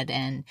bad,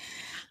 and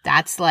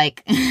that's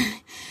like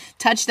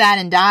touch that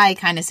and die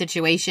kind of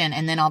situation,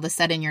 and then all of a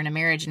sudden you're in a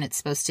marriage and it's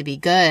supposed to be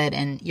good,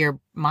 and your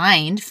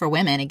mind, for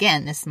women,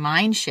 again, this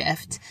mind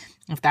shift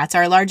If that's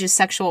our largest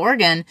sexual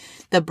organ,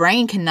 the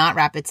brain cannot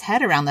wrap its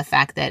head around the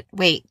fact that,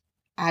 wait,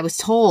 I was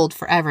told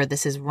forever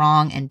this is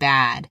wrong and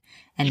bad,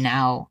 and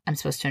now I'm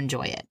supposed to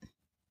enjoy it.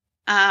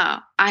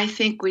 I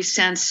think we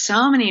send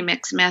so many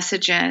mixed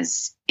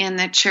messages in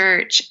the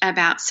church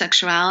about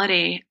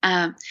sexuality.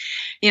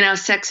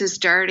 Sex is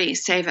dirty.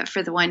 Save it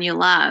for the one you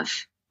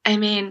love. I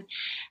mean,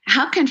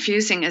 how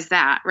confusing is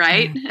that,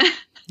 right?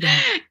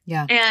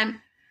 Yeah. And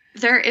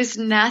there is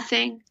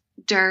nothing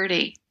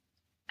dirty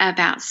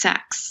about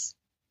sex.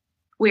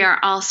 We are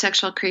all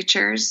sexual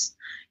creatures.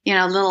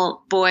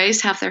 Little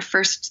boys have their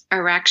first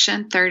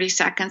erection 30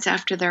 seconds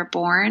after they're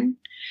born.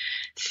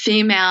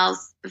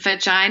 Females'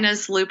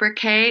 vaginas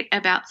lubricate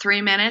about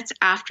 3 minutes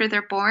after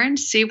they're born.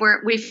 See,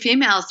 we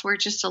females, we're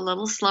just a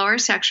little slower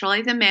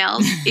sexually than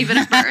males, even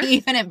at birth.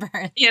 Even at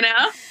birth.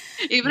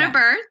 At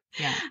birth.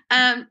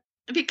 Yeah.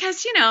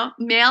 Because,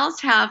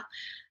 males have,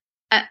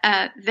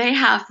 they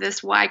have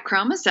this Y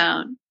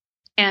chromosome.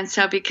 And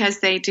so because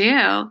they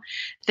do,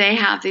 they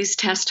have these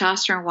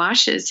testosterone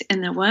washes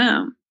in the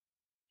womb.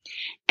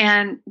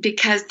 And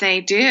because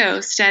they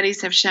do,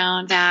 studies have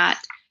shown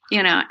that,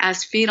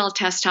 as fetal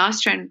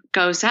testosterone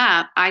goes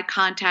up, eye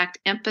contact,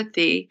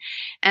 empathy,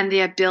 and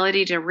the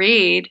ability to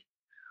read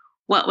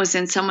what was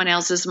in someone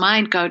else's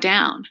mind go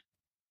down.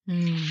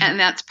 And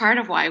that's part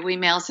of why we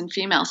males and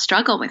females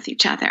struggle with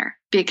each other,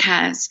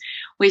 because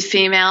we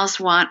females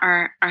want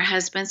our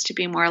husbands to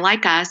be more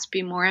like us,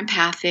 be more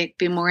empathic,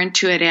 be more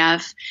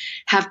intuitive,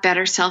 have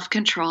better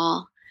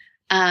self-control,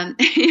 and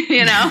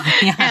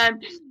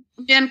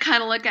men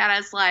kind of look at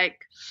us like,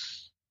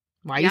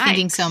 why are you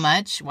thinking so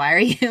much?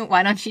 Why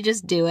don't you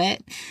just do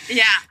it?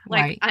 Yeah.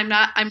 Like, right. I'm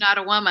not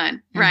a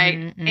woman.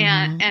 Right.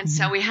 And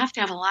so we have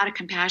to have a lot of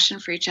compassion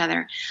for each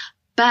other.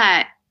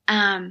 But,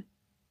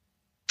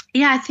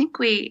 I think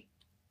we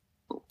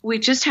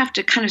just have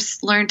to kind of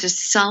learn to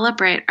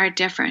celebrate our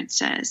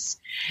differences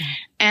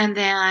and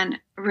then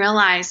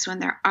realize when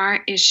there are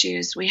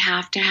issues, we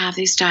have to have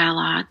these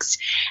dialogues.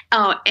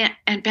 Oh,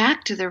 and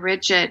back to the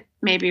rigid,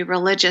 maybe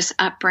religious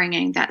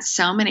upbringing that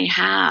so many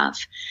have.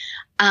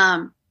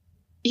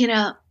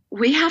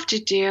 We have to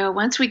do,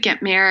 once we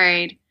get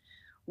married,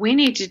 we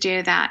need to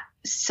do that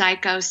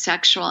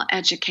psychosexual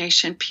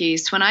education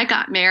piece. When I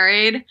got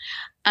married,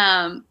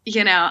 I'm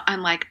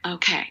like,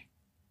 okay,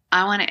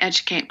 I want to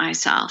educate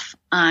myself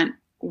on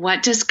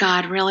what does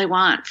God really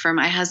want for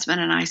my husband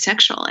and I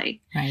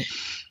sexually. Right.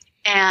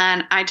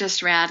 And I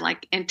just read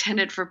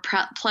Intended for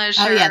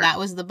Pleasure. Oh yeah, that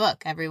was the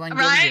book everyone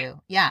gives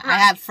you. Yeah, right. I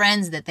have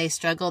friends that they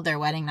struggled their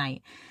wedding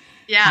night.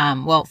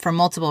 Yeah. Well, for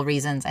multiple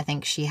reasons. I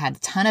think she had a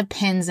ton of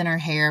pins in her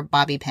hair,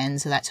 bobby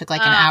pins. So that took an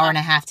hour and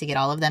a half to get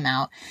all of them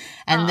out.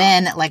 And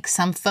then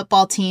some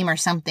football team or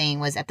something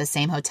was at the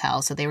same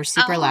hotel. So they were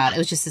super loud. It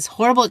was just this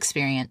horrible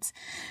experience.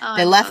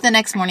 They left the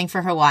next morning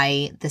for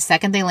Hawaii. The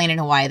second they landed in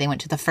Hawaii, they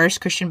went to the first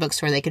Christian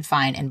bookstore they could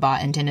find and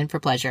bought Intended for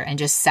Pleasure and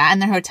just sat in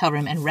their hotel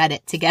room and read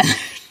it together.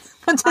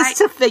 Just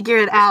to figure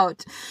it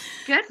out.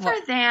 Good for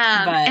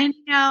them. And,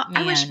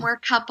 I wish more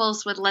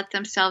couples would let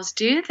themselves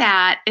do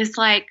that. It's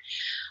like,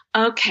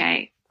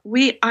 okay,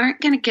 we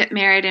aren't going to get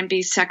married and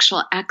be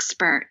sexual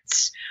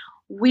experts.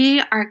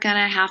 We are going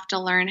to have to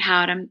learn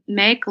how to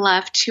make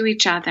love to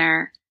each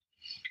other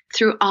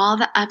through all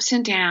the ups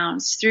and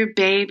downs, through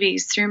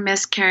babies, through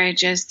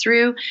miscarriages,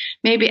 through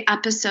maybe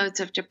episodes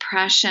of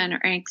depression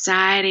or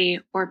anxiety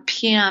or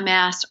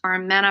PMS or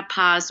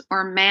menopause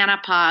or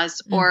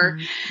manopause or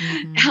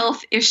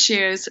health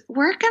issues.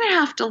 We're going to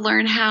have to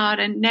learn how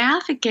to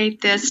navigate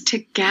this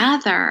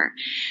together.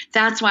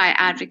 That's why I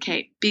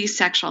advocate be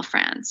sexual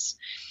friends.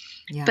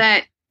 Yeah.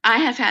 But I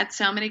have had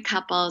so many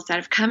couples that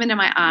have come into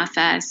my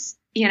office,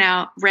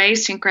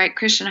 raised in great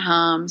Christian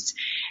homes,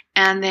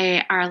 and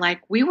they are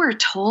like, we were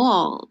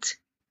told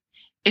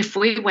if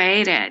we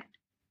waited,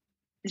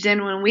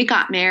 then when we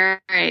got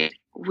married,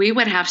 we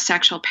would have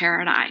sexual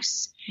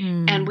paradise.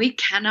 And we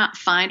cannot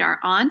find our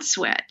on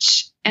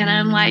switch. And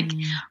I'm like,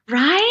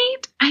 right?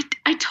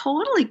 I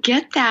totally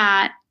get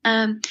that.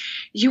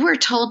 You were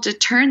told to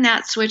turn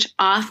that switch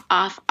off.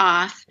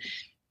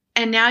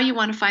 And now you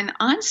want to find the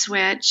on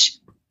switch.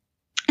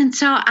 And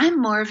so I'm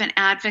more of an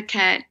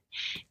advocate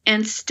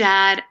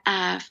instead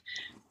of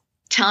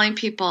telling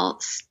people,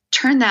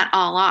 turn that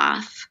all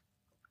off.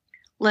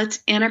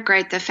 Let's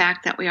integrate the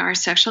fact that we are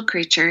sexual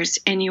creatures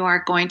and you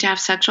are going to have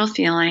sexual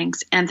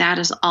feelings, and that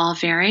is all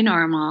very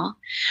normal.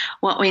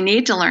 What we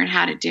need to learn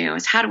how to do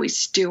is how do we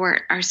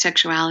steward our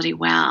sexuality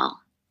well?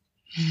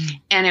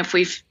 And if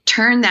we've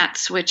turned that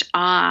switch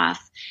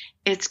off,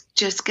 it's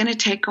just going to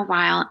take a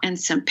while and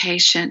some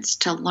patience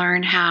to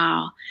learn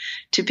how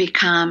to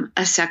become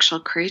a sexual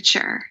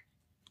creature.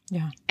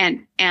 Yeah.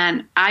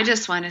 And I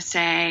just want to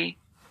say,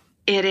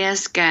 it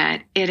is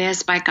good. It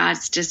is by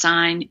God's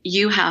design.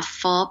 You have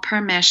full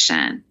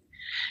permission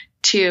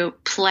to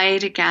play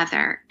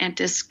together and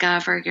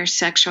discover your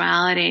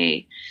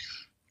sexuality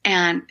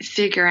and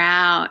figure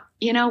out,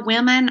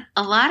 women,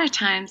 a lot of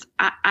times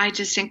I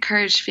just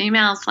encourage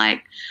females,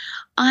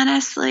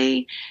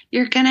 honestly,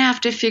 you're going to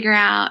have to figure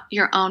out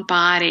your own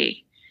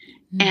body.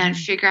 and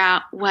figure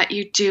out what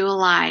you do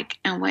like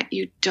and what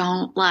you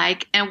don't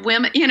like. And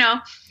women,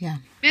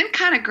 men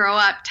kind of grow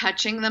up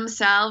touching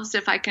themselves,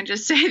 if I can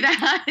just say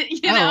that.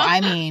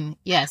 I mean,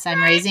 yes,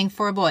 I'm raising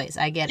 4 boys.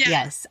 I get it.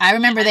 Yes. I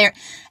remember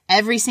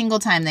every single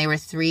time they were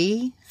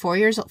 4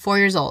 years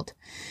old,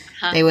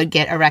 they would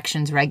get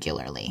erections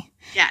regularly.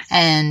 Yes.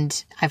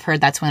 And I've heard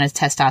that's when a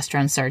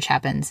testosterone surge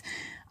happens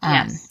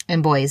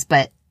in boys,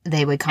 but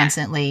they would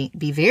constantly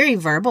be very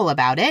verbal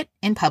about it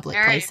in public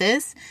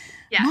places.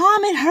 Yeah.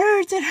 Mom, it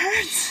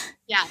hurts.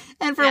 Yeah.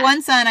 And for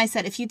one son, I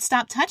said, if you'd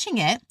stop touching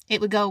it, it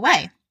would go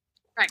away.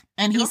 Right.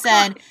 And he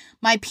said,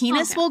 my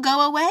penis will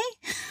go away.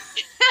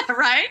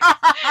 Right.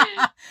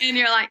 And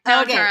you're like,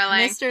 no, okay,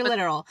 darling. Mr.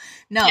 Literal.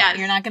 No,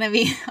 you're not going to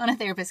be on a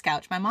therapist's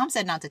couch. My mom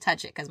said not to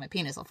touch it because my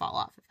penis will fall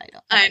off if I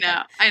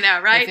don't. I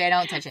know, right? If I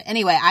don't touch it.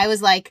 Anyway, I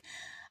was like,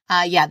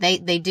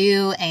 they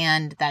do,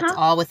 and that's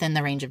all within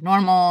the range of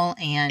normal.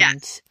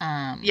 And,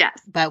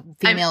 but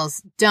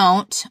females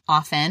don't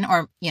often,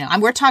 or,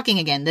 we're talking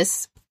again,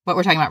 what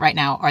we're talking about right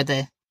now are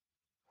the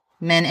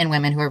men and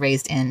women who are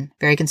raised in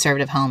very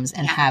conservative homes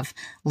and have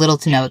little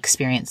to no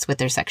experience with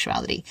their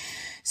sexuality.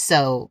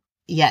 So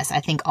yes,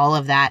 I think all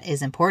of that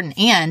is important.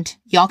 And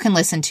y'all can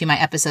listen to my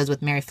episodes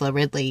with Mary Flo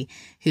Ridley,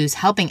 who's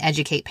helping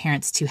educate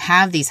parents to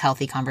have these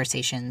healthy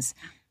conversations.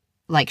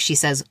 Like she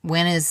says,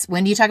 when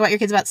do you talk about your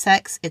kids about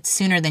sex? It's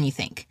sooner than you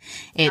think.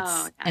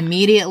 It's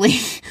immediately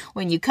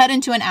when you cut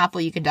into an apple,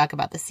 you can talk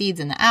about the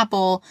seeds in the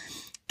apple.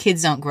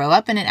 Kids don't grow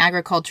up in an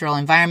agricultural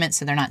environment,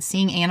 so they're not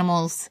seeing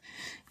animals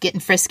getting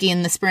frisky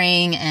in the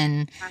spring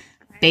and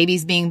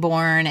babies being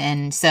born.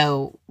 And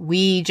so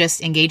we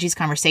just engage these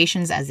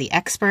conversations as the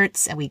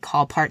experts, and we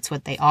call parts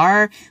what they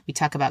are. We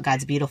talk about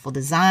God's beautiful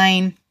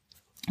design.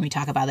 We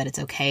talk about that it's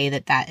okay,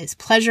 that is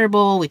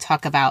pleasurable. We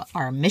talk about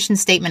our mission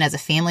statement as a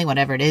family,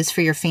 whatever it is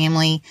for your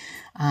family,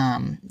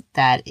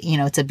 that,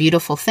 it's a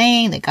beautiful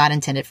thing that God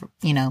intended for,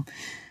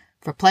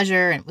 for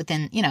pleasure and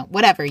within,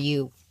 whatever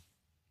you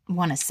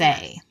want to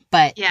say.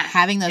 But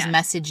having those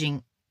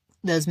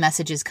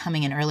messages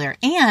coming in earlier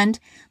and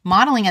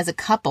modeling as a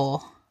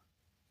couple,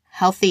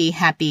 healthy,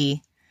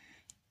 happy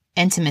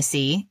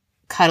intimacy,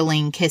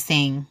 cuddling,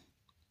 kissing,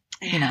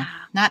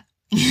 not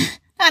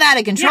out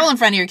of control in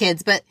front of your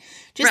kids, but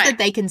just that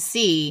they can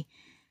see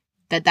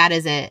that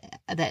is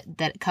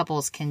that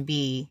couples can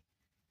be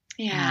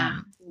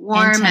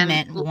warm,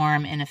 intimate,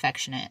 warm and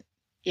affectionate.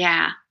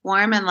 Yeah.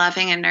 Warm and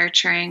loving and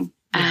nurturing.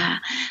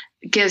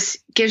 Gives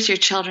your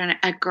children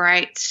a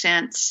great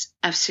sense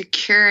of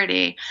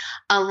security,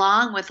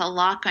 along with a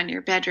lock on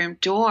your bedroom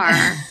door.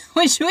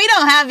 Which we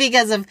don't have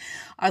because of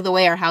the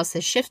way our house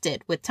has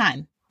shifted with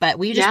time. But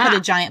we just put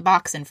a giant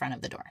box in front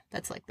of the door.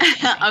 That's like the same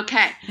thing.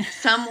 Okay.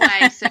 Some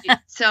way.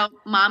 So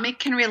mommy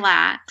can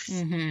relax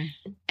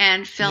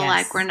and feel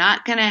like we're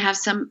not going to have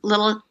some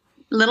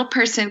little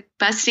person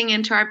busting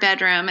into our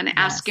bedroom and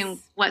asking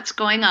what's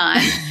going on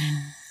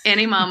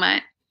any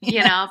moment,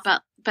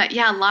 but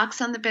locks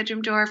on the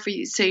bedroom door for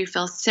you so you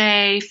feel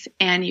safe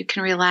and you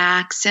can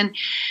relax. And,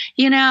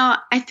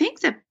 I think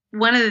that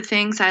one of the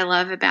things I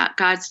love about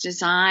God's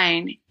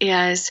design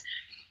is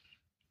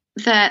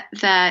that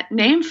the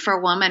name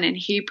for woman in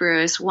Hebrew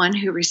is one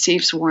who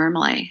receives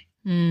warmly.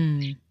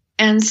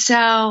 And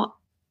so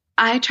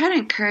I try to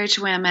encourage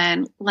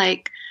women,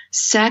 like,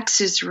 sex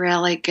is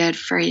really good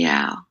for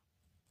you.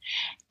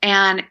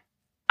 And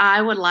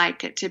I would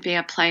like it to be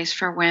a place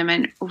for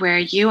women where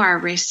you are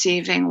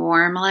receiving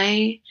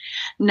warmly,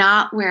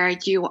 not where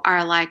you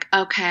are like,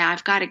 okay,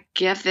 I've got to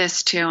give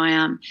this to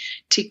him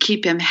to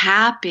keep him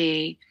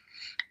happy,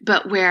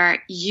 but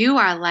where you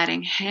are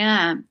letting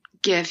him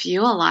give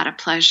you a lot of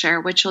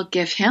pleasure, which will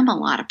give him a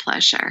lot of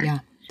pleasure. Yeah,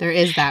 there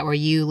is that where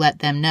you let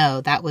them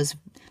know that was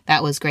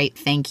great,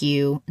 thank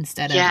you,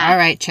 instead of, all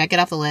right, check it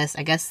off the list.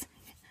 I guess,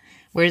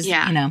 where's,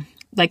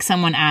 like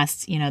someone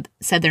asked,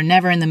 said they're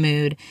never in the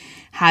mood.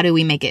 How do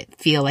we make it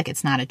feel like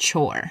it's not a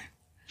chore?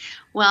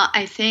 Well,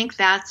 I think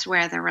that's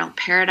where the real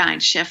paradigm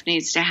shift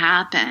needs to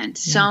happen.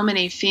 So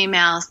many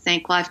females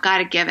think, well, I've got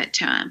to give it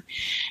to him.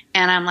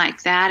 And I'm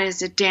like, that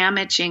is a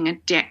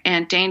damaging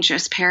and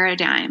dangerous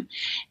paradigm.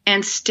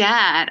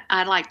 Instead,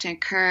 I'd like to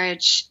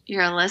encourage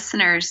your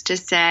listeners to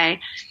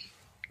say,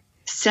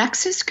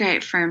 sex is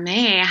great for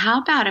me.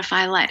 How about if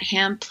I let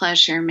him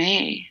pleasure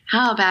me?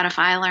 How about if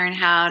I learn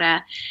how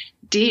to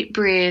deep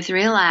breathe,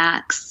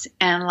 relax,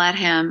 and let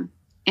him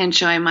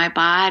enjoy my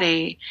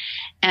body,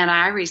 and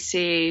I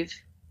receive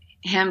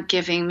him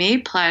giving me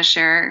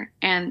pleasure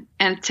and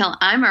until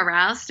I'm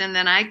aroused, and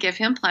then I give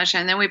him pleasure,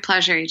 and then we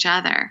pleasure each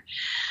other.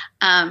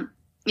 1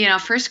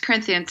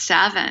 Corinthians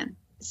 7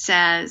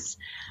 says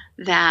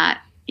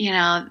that,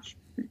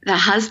 the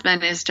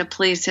husband is to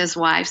please his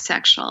wife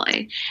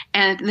sexually,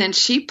 and then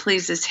she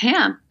pleases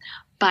him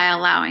by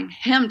allowing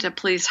him to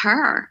please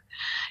her.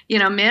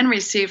 Men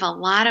receive a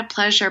lot of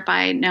pleasure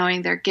by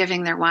knowing they're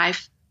giving their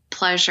wife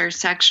pleasure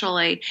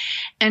sexually,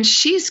 and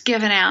she's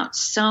given out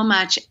so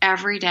much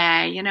every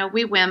day.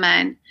 We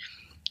women,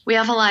 we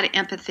have a lot of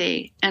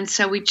empathy. And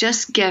so we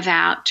just give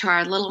out to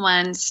our little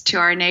ones, to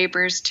our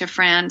neighbors, to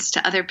friends,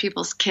 to other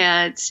people's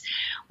kids.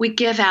 We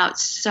give out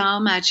so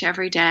much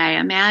every day.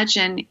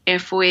 Imagine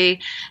if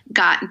we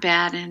got in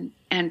bed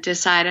and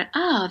decided,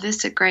 oh, this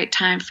is a great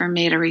time for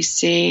me to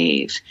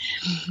receive.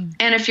 Mm-hmm.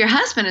 And if your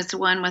husband is the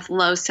one with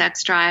low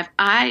sex drive,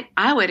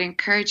 I would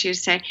encourage you to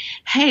say,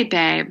 hey,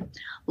 babe,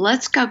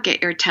 let's go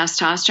get your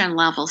testosterone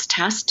levels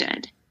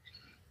tested.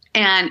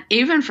 And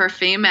even for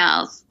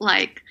females,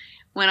 like,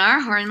 when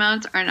our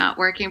hormones are not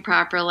working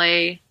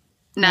properly,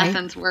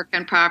 nothing's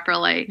working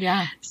properly.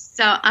 Yeah.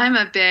 So I'm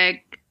a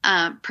big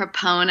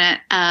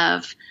proponent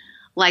of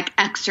like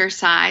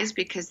exercise,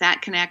 because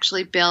that can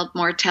actually build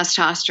more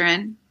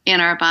testosterone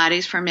in our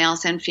bodies for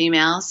males and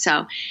females.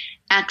 So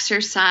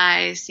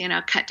exercise,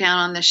 cut down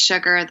on the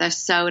sugar, the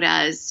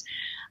sodas,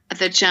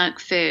 the junk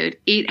food,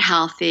 eat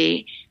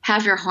healthy,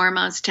 have your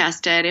hormones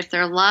tested. If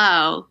they're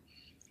low,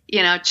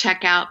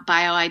 check out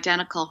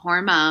bioidentical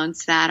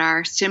hormones that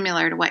are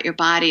similar to what your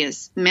body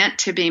is meant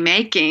to be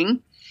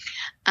making.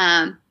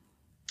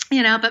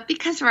 But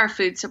because of our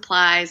food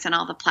supplies and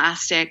all the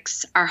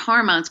plastics, our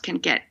hormones can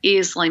get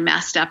easily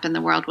messed up in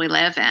the world we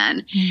live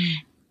in. Mm.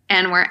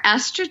 And we're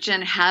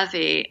estrogen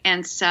heavy.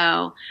 And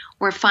so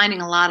we're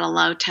finding a lot of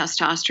low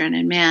testosterone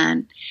in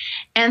men.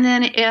 And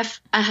then if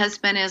a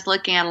husband is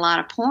looking at a lot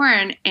of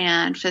porn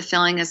and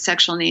fulfilling his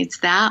sexual needs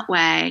that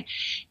way,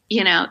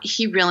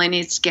 he really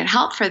needs to get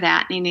help for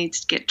that, and he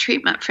needs to get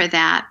treatment for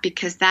that,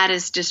 because that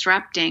is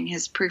disrupting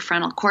his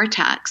prefrontal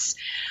cortex,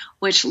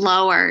 which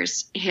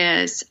lowers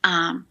his,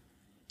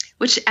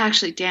 which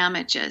actually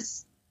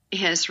damages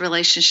his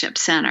relationship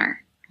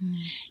center.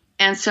 Mm.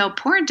 And so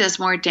porn does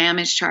more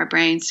damage to our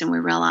brains than we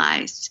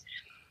realize.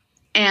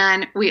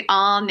 And we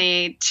all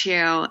need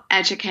to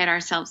educate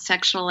ourselves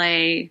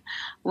sexually.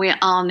 We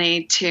all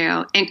need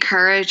to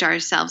encourage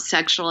ourselves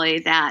sexually,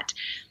 that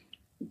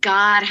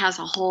God has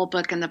a whole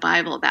book in the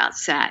Bible about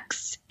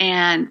sex,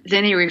 and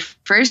then he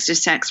refers to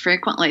sex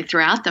frequently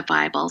throughout the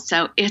Bible.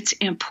 So it's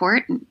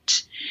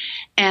important,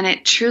 and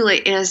it truly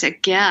is a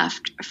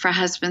gift for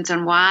husbands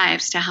and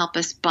wives to help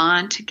us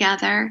bond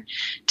together,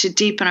 to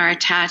deepen our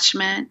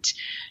attachment.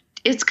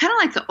 It's kind of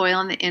like the oil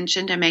in the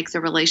engine to make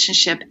the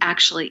relationship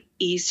actually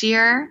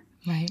easier.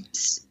 Right.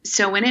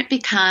 So when it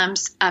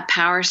becomes a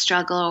power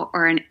struggle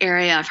or an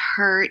area of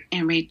hurt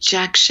and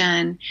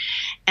rejection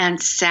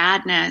and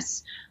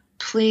sadness,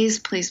 please,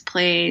 please,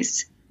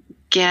 please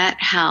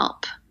get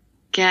help.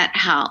 Get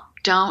help.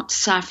 Don't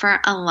suffer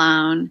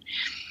alone.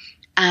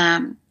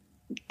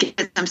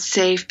 Get some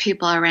safe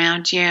people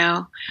around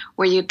you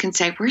where you can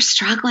say, we're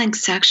struggling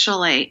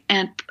sexually,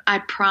 and I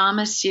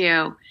promise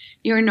you,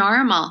 you're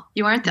normal.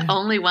 You aren't the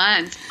only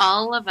ones.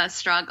 All of us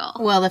struggle.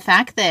 Well, the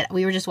fact that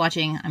we were just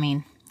watching,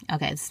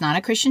 okay, it's not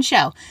a Christian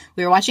show.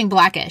 We were watching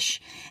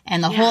Blackish,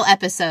 and the whole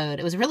episode,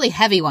 it was a really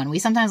heavy one. We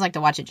sometimes like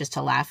to watch it just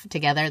to laugh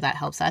together. That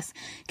helps us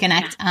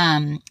connect.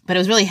 Yeah. But it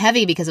was really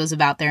heavy because it was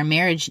about their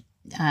marriage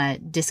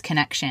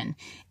disconnection,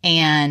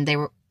 and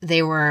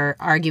they were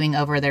arguing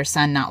over their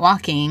son not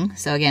walking.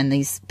 So again,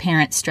 these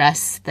parent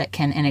stress that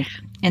can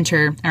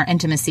enter our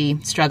intimacy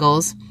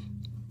struggles,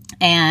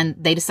 and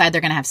they decide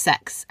they're going to have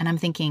sex. And I'm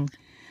thinking,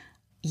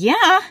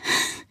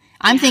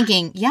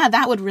 thinking,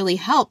 that would really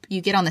help you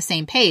get on the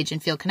same page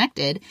and feel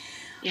connected.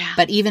 Yeah.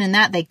 But even in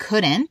that, they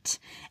couldn't.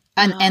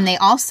 And they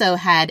also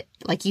had,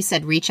 like you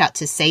said, reach out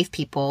to safe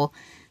people.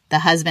 The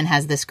husband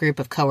has this group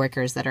of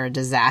coworkers that are a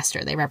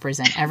disaster. They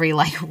represent every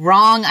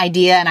wrong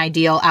idea and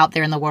ideal out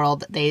there in the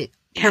world. They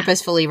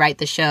purposefully write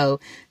the show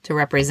to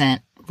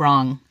represent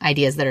wrong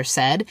ideas that are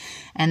said.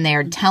 And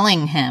they're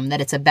telling him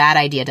that it's a bad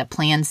idea to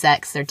plan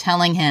sex. They're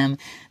telling him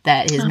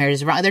that his marriage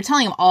is wrong. They're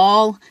telling him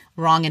all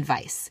wrong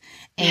advice.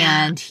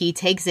 And he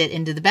takes it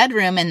into the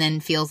bedroom and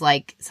then feels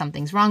like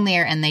something's wrong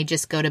there. And they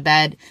just go to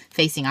bed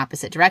facing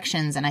opposite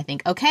directions. And I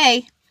think,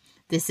 okay,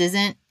 this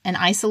isn't an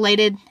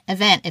isolated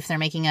event if they're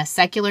making a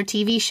secular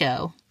TV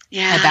show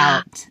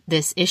about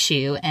this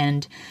issue.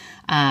 And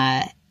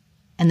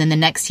then the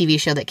next TV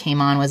show that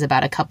came on was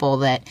about a couple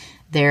that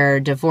they're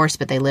divorced,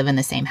 but they live in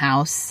the same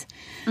house.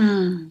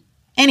 Mm.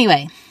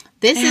 Anyway,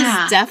 this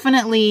is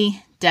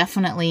definitely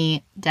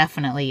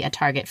a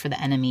target for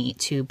the enemy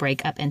to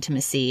break up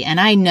intimacy. And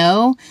I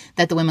know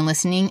that the women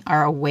listening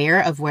are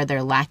aware of where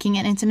they're lacking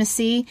in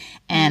intimacy,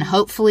 and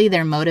hopefully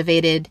they're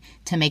motivated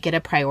to make it a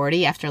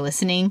priority after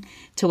listening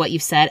to what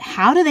you've said.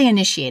 How do they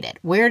initiate it?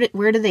 Where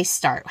do they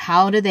start?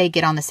 How do they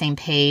get on the same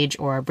page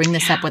or bring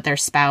this up with their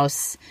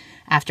spouse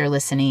after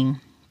listening?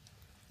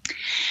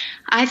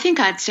 I think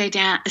I'd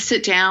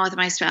sit down with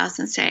my spouse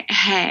and say,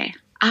 hey,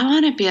 I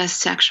want to be a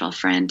sexual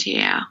friend to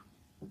you.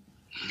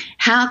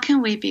 How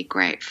can we be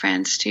great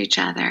friends to each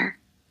other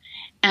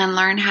and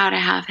learn how to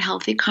have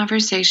healthy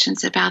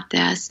conversations about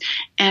this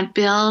and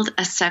build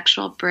a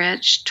sexual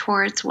bridge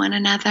towards one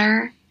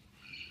another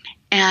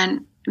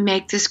and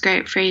make this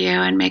great for you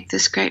and make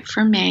this great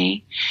for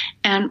me?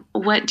 And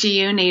what do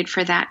you need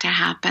for that to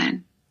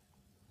happen?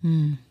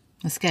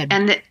 That's good.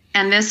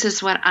 And this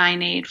is what I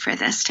need for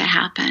this to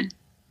happen.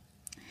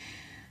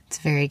 It's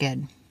very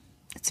good.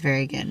 It's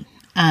very good.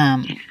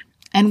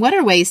 And what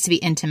are ways to be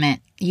intimate?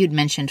 You'd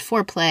mentioned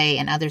foreplay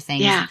and other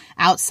things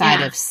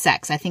outside of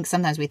sex. I think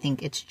sometimes we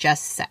think it's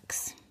just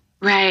sex.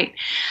 Right.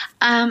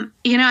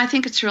 I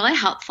think it's really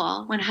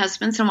helpful when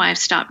husbands and wives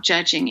stop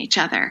judging each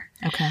other.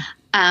 Okay.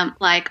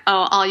 Like,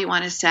 oh, all you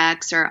want is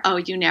sex, or, oh,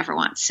 you never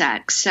want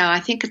sex. So I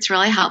think it's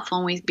really helpful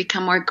when we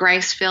become more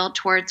grace-filled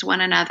towards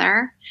one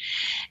another,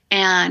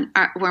 and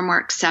we're more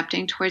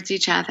accepting towards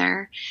each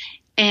other.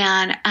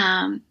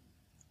 And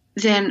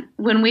then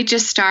when we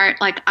just start,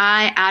 like,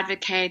 I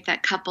advocate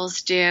that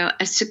couples do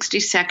a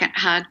 60-second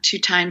hug 2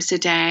 times a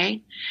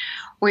day,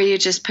 where you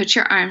just put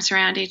your arms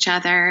around each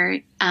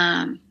other.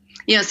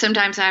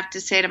 Sometimes I have to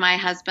say to my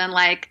husband,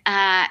 like,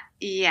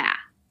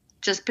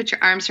 just put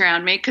your arms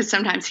around me, because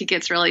sometimes he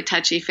gets really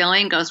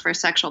touchy-feely and goes for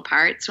sexual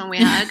parts when we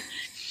hug.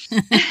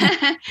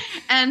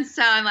 And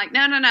so I'm like,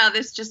 no,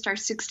 this is just our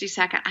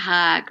 60-second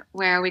hug,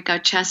 where we go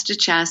chest to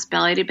chest,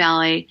 belly to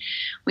belly.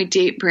 We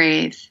deep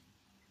breathe,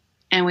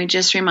 and we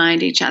just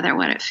remind each other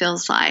what it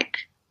feels like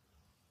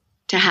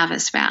to have a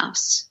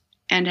spouse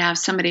and to have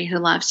somebody who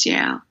loves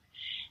you.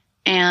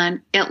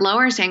 And it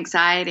lowers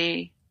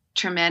anxiety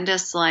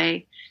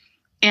tremendously.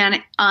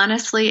 And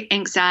honestly,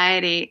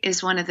 anxiety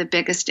is one of the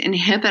biggest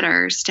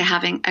inhibitors to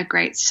having a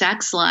great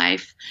sex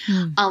life,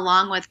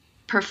 along with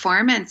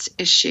performance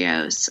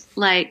issues.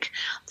 Like,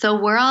 the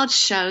world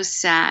shows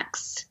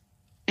sex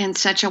in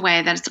such a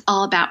way that it's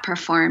all about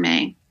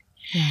performing.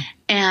 Yeah.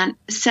 And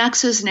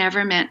sex was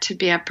never meant to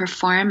be a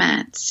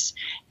performance.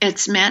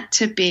 It's meant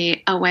to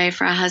be a way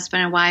for a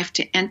husband and wife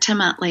to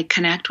intimately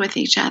connect with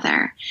each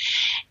other.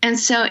 And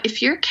so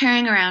if you're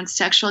carrying around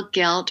sexual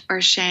guilt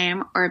or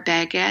shame or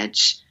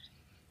baggage,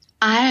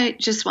 I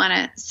just want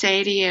to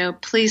say to you,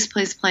 please,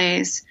 please,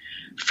 please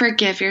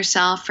forgive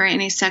yourself for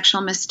any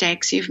sexual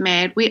mistakes you've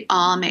made. We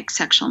all make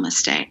sexual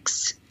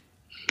mistakes.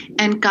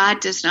 And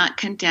God does not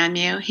condemn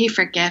you. He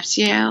forgives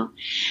you.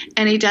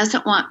 And He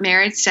doesn't want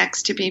marriage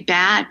sex to be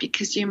bad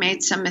because you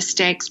made some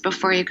mistakes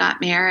before you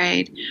got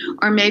married.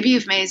 Or maybe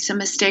you've made some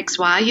mistakes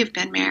while you've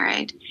been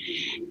married.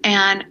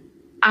 And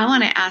I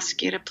want to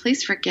ask you to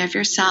please forgive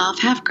yourself.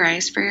 Have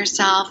grace for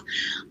yourself.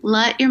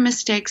 Let your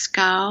mistakes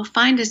go.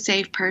 Find a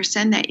safe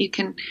person that you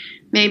can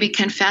maybe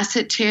confess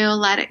it to.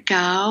 Let it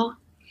go.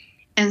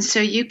 And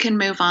so you can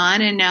move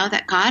on and know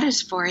that God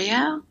is for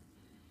you.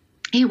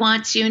 He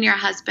wants you and your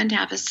husband to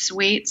have a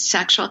sweet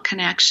sexual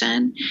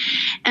connection.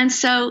 And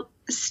so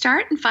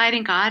start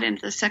inviting God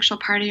into the sexual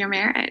part of your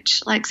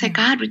marriage. Like, say,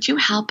 God, would you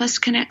help us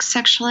connect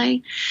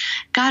sexually?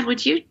 God,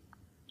 would you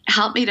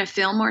help me to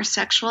feel more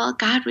sexual?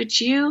 God,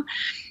 would you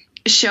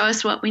show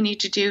us what we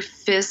need to do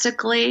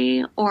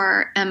physically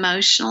or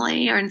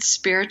emotionally or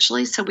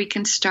spiritually so we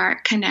can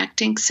start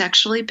connecting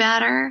sexually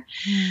better?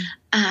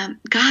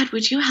 God,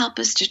 would you help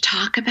us to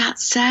talk about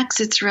sex?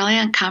 It's really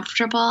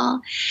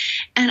uncomfortable.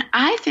 And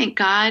I think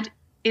God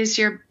is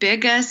your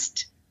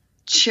biggest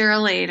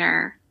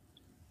cheerleader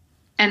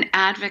and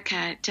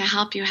advocate to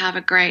help you have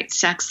a great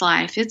sex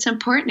life. It's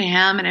important to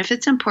Him. And if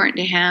it's important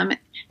to Him,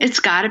 it's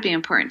got to be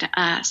important to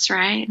us,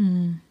 right?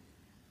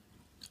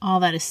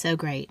 All that is so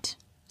great.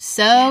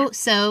 So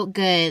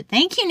good.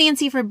 Thank you,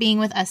 Nancy, for being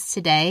with us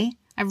today.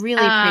 I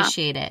really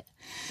appreciate it.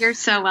 You're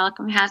so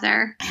welcome,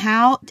 Heather.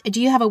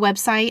 Do you have a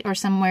website or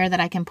somewhere that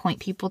I can point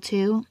people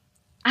to?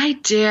 I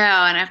do,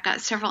 and I've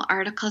got several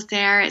articles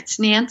there. It's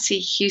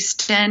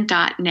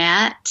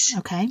nancyhouston.net.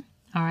 Okay.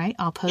 All right.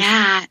 I'll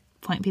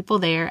point people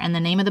there. And the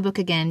name of the book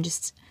again,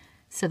 just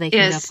so they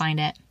can go find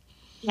it.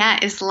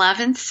 Yeah, is Love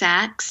and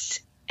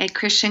Sex, A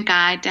Christian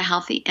Guide to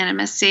Healthy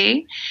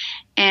Intimacy.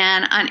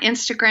 And on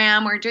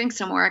Instagram, we're doing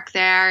some work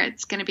there.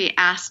 It's going to be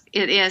Ask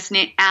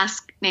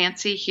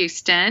Nancy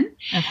Houston.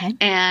 Okay.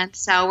 And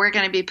so we're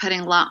going to be putting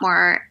a lot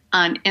more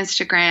on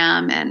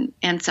Instagram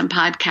and some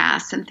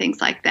podcasts and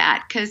things like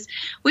that, because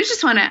I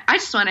just want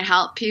to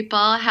help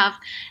people have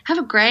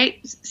a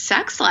great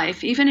sex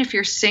life, even if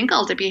you're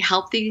single, to be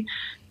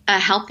a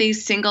healthy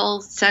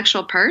single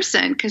sexual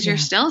person, because you're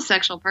still a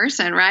sexual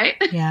person, right?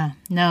 Yeah.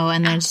 No,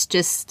 and there's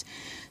just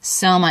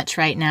so much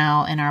right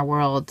now in our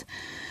world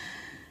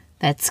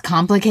that's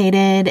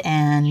complicated,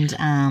 and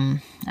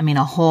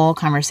a whole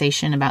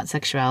conversation about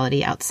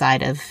sexuality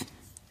outside of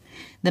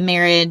the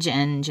marriage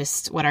and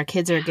just what our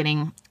kids are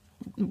getting,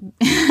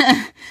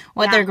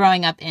 what they're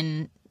growing up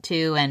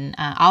into. And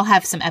I'll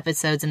have some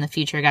episodes in the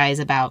future, guys,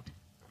 about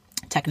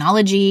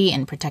technology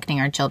and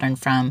protecting our children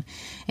from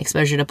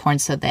exposure to porn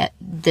so that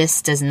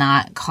this does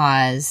not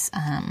cause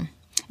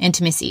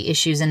intimacy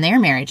issues in their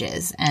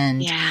marriages.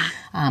 And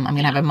I'm going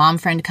to have a mom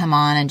friend come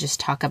on and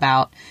just talk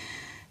about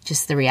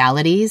just the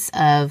realities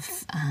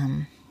of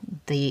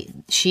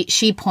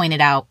she pointed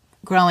out,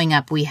 growing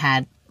up, we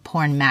had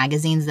porn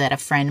magazines that a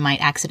friend might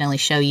accidentally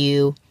show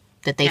you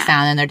that they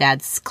found in their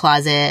dad's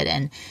closet,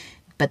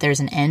 but there's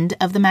an end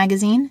of the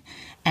magazine,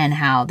 and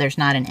how there's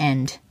not an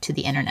end to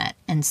the internet.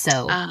 And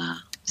so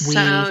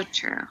so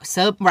true.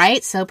 So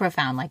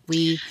profound. Like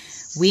we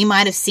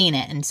might have seen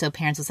it, and so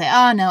parents will say,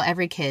 oh no,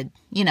 every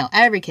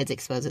kid's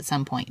exposed at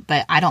some point.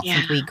 But I don't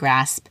think we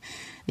grasp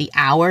the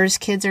hours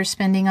kids are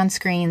spending on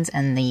screens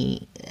and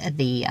the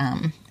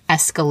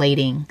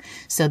escalating.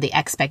 So the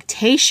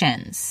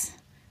expectations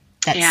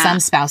that some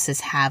spouses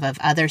have of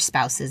other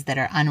spouses that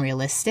are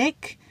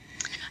unrealistic.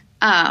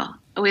 Oh,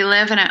 we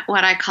live in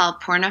what I call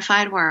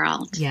pornified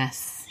world.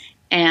 Yes.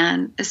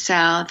 And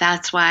so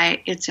that's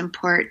why it's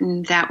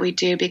important that we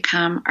do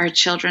become our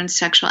children's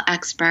sexual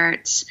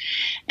experts,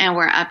 and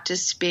we're up to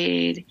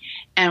speed,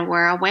 and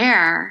we're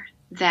aware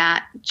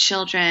that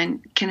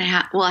children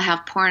will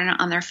have porn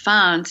on their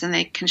phones, and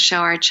they can show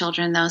our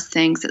children those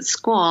things at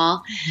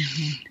school.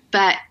 Mm-hmm.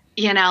 But,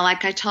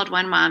 like I told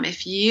one mom,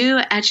 if you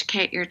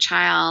educate your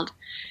child,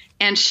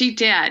 and she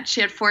did, she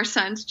had 4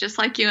 sons just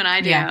like you and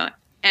I do. Yeah.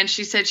 And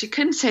she said she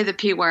couldn't say the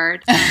P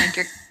word. I'm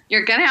like,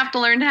 you're going to have to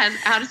learn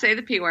how to say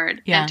the P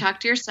word and talk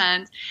to your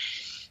sons.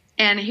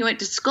 And he went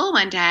to school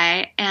one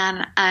day,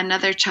 and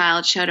another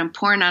child showed him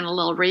porn on a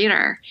little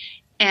reader.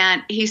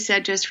 And he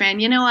said to his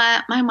friend, you know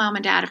what? My mom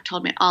and dad have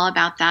told me all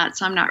about that,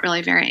 so I'm not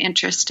really very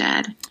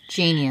interested.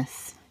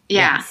 Genius.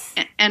 Yeah.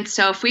 Yes. And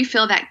so if we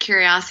fill that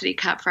curiosity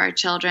cup for our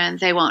children,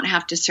 they won't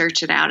have to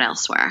search it out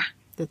elsewhere.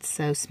 That's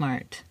so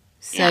smart.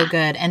 So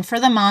good. And for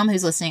the mom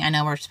who's listening, I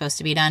know we're supposed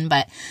to be done,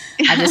 but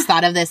I just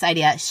thought of this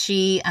idea.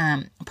 She,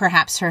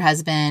 perhaps her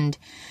husband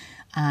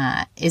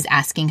is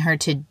asking her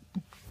to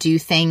do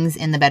things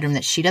in the bedroom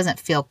that she doesn't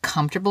feel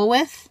comfortable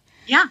with.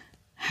 Yeah.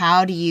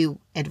 How do you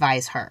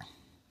advise her?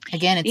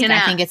 Again,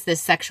 I think it's this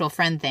sexual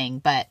friend thing,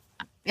 but.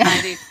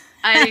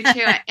 I do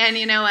too. And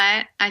you know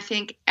what? I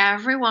think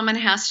every woman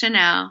has to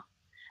know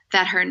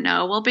that her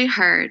no will be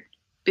heard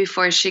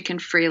before she can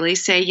freely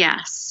say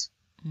yes.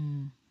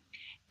 Mm.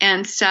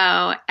 And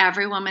so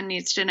every woman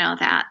needs to know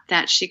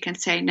that she can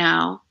say,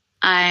 no,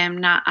 I'm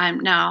not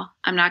going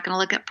to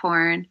look at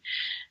porn.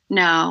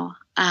 No,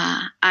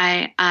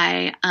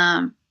 I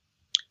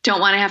don't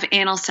want to have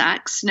anal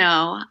sex.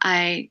 No,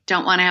 I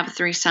don't want to have a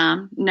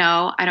threesome.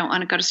 No, I don't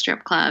want to go to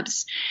strip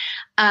clubs.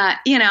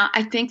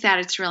 I think that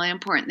it's really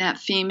important that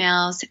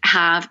females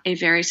have a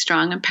very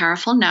strong and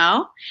powerful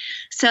no,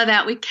 so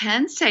that we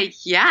can say,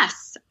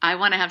 yes, I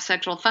want to have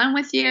sexual fun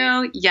with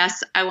you.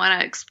 Yes, I want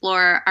to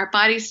explore our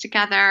bodies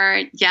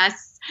together.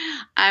 Yes,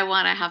 I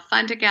want to have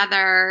fun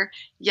together.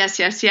 Yes,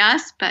 yes,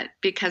 yes. But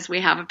because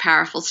we have a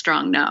powerful,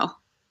 strong no.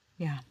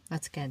 Yeah,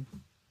 that's good.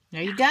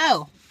 There you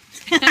go.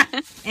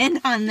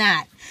 End on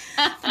that.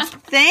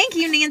 Thank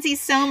you, Nancy,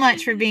 so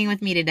much for being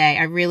with me today.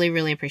 I really,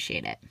 really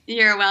appreciate it.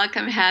 You're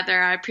welcome,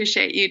 Heather. I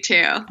appreciate you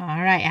too. All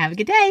right. Have a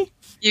good day.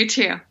 You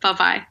too.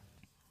 Bye-bye.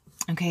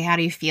 Okay. How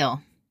do you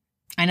feel?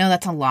 I know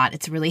that's a lot.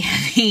 It's really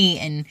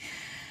heavy,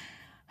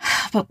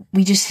 but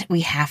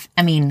we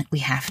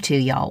have to,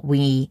 y'all.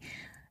 We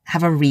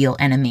have a real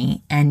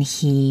enemy, and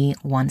he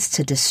wants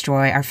to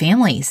destroy our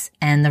families,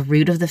 and the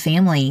root of the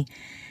family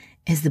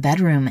is the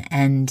bedroom.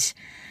 And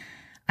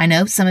I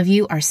know some of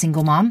you are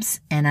single moms,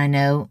 and I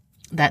know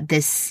that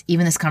this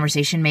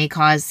conversation may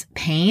cause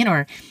pain,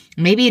 or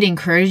maybe it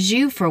encouraged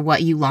you for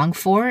what you long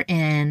for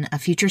in a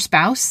future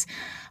spouse.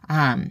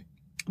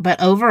 But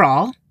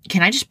overall,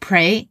 can I just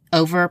pray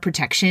over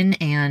protection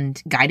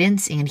and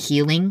guidance and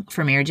healing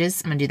for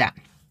marriages? I'm going to do that.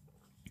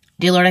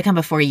 Dear Lord, I come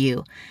before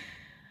you.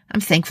 I'm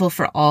thankful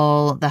for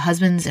all the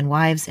husbands and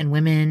wives and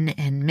women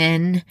and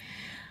men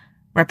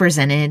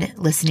represented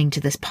listening to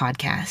this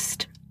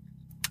podcast.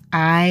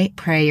 I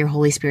pray your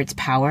Holy Spirit's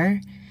power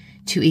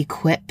to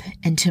equip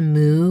and to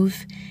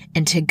move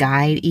and to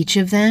guide each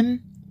of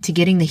them to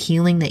getting the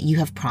healing that you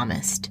have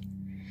promised,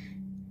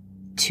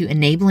 to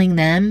enabling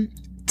them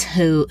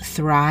to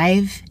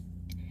thrive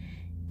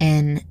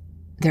in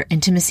their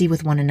intimacy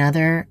with one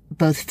another,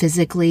 both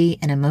physically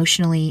and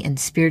emotionally and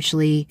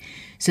spiritually,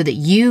 so that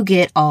you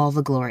get all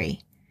the glory,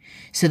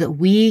 so that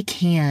we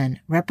can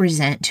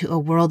represent to a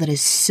world that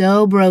is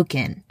so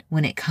broken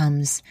when it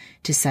comes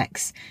to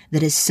sex,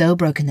 that is so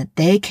broken that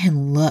they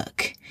can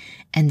look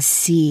and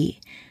see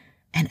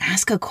and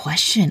ask a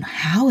question.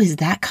 How is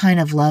that kind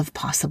of love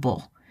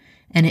possible?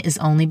 And it is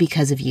only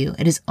because of you.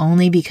 It is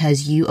only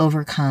because you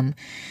overcome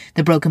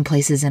the broken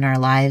places in our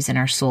lives and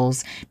our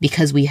souls,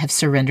 because we have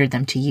surrendered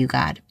them to you,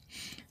 God.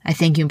 I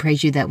thank you and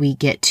praise you that we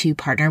get to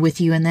partner with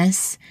you in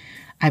this.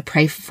 I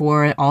pray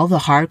for all the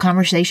hard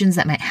conversations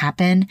that might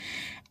happen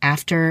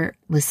after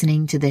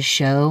listening to this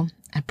show.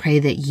 I pray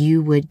that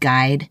you would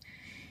guide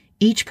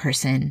each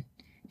person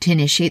to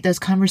initiate those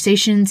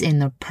conversations in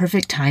the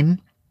perfect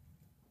time,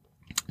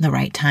 the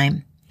right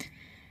time,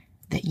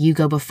 that you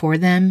go before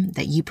them,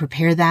 that you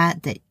prepare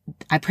that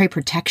I pray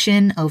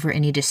protection over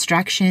any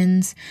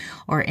distractions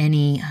or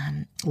any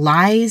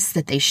lies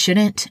that they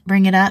shouldn't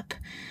bring it up,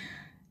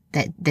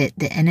 that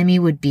the enemy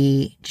would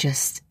be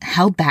just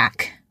held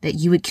back, that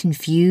you would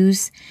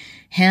confuse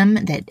him,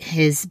 that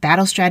his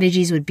battle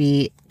strategies would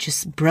be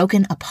just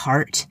broken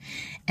apart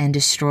and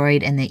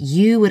destroyed, and that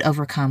you would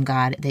overcome,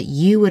 God, that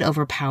you would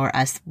overpower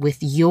us with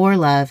your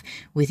love,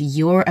 with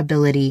your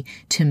ability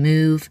to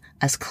move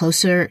us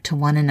closer to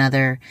one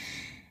another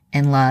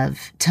in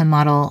love, to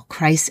model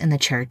Christ in the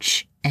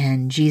church.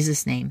 In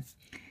Jesus' name,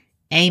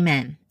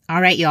 amen.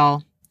 All right,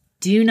 y'all.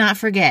 Do not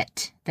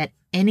forget that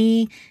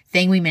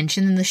anything we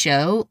mention in the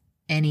show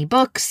any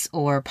books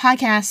or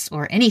podcasts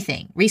or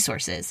anything,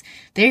 resources,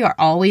 they are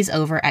always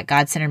over at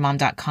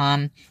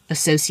godcenteredmom.com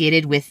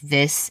associated with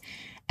this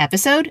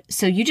episode.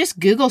 So you just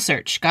Google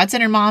search God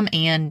Centered Mom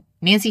and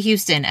Nancy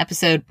Houston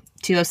episode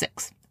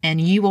 206 and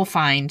you will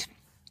find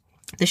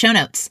the show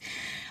notes.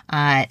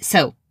 I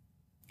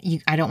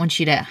don't want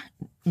you to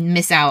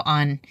miss out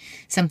on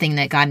something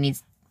that God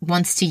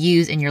wants to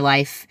use in your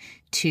life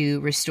to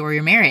restore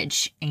your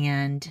marriage.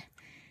 And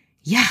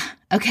yeah,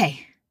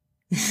 okay.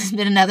 This has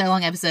been another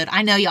long episode.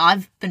 I know y'all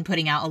have been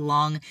putting out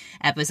long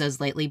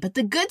episodes lately, but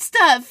the good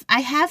stuff,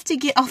 I have to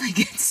get all the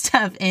good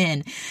stuff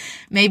in.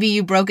 Maybe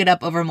you broke it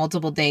up over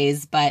multiple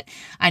days, but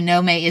I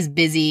know May is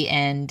busy,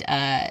 and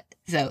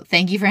so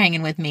thank you for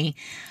hanging with me.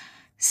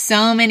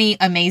 So many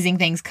amazing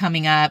things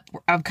coming up.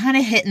 I'm kind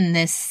of hitting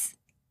this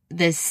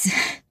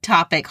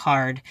topic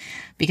hard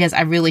because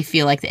I really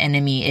feel like the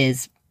enemy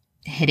is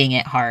hitting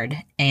it hard.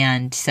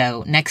 And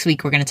so next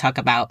week we're going to talk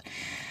about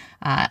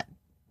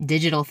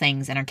digital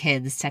things and our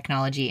kids,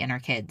 technology and our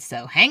kids.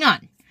 So hang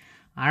on.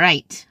 All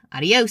right.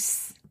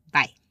 Adios.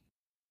 Bye.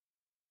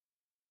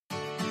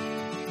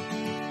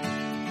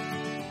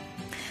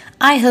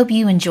 I hope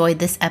you enjoyed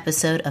this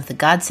episode of the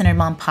God Centered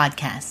Mom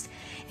podcast.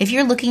 If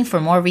you're looking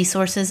for more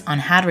resources on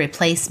how to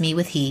replace me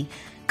with he,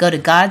 go to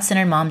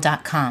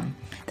godcenteredmom.com.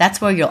 That's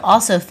where you'll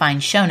also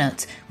find show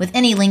notes with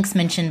any links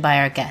mentioned by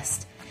our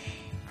guest.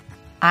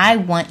 I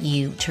want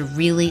you to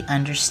really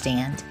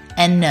understand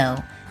and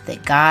know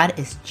that God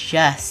is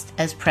just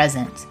as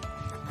present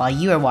while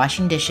you are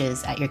washing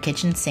dishes at your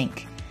kitchen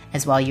sink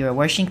as while you are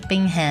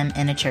worshiping Him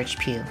in a church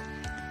pew.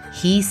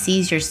 He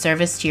sees your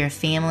service to your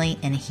family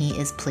and He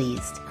is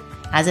pleased.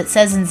 As it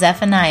says in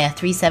Zephaniah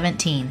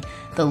 3:17,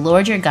 the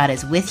Lord your God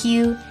is with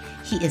you.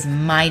 He is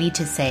mighty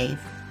to save.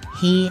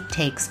 He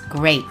takes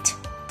great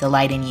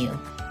delight in you.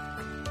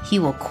 He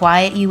will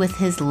quiet you with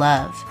His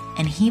love,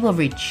 and He will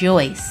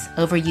rejoice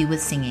over you with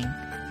singing.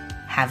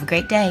 Have a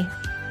great day.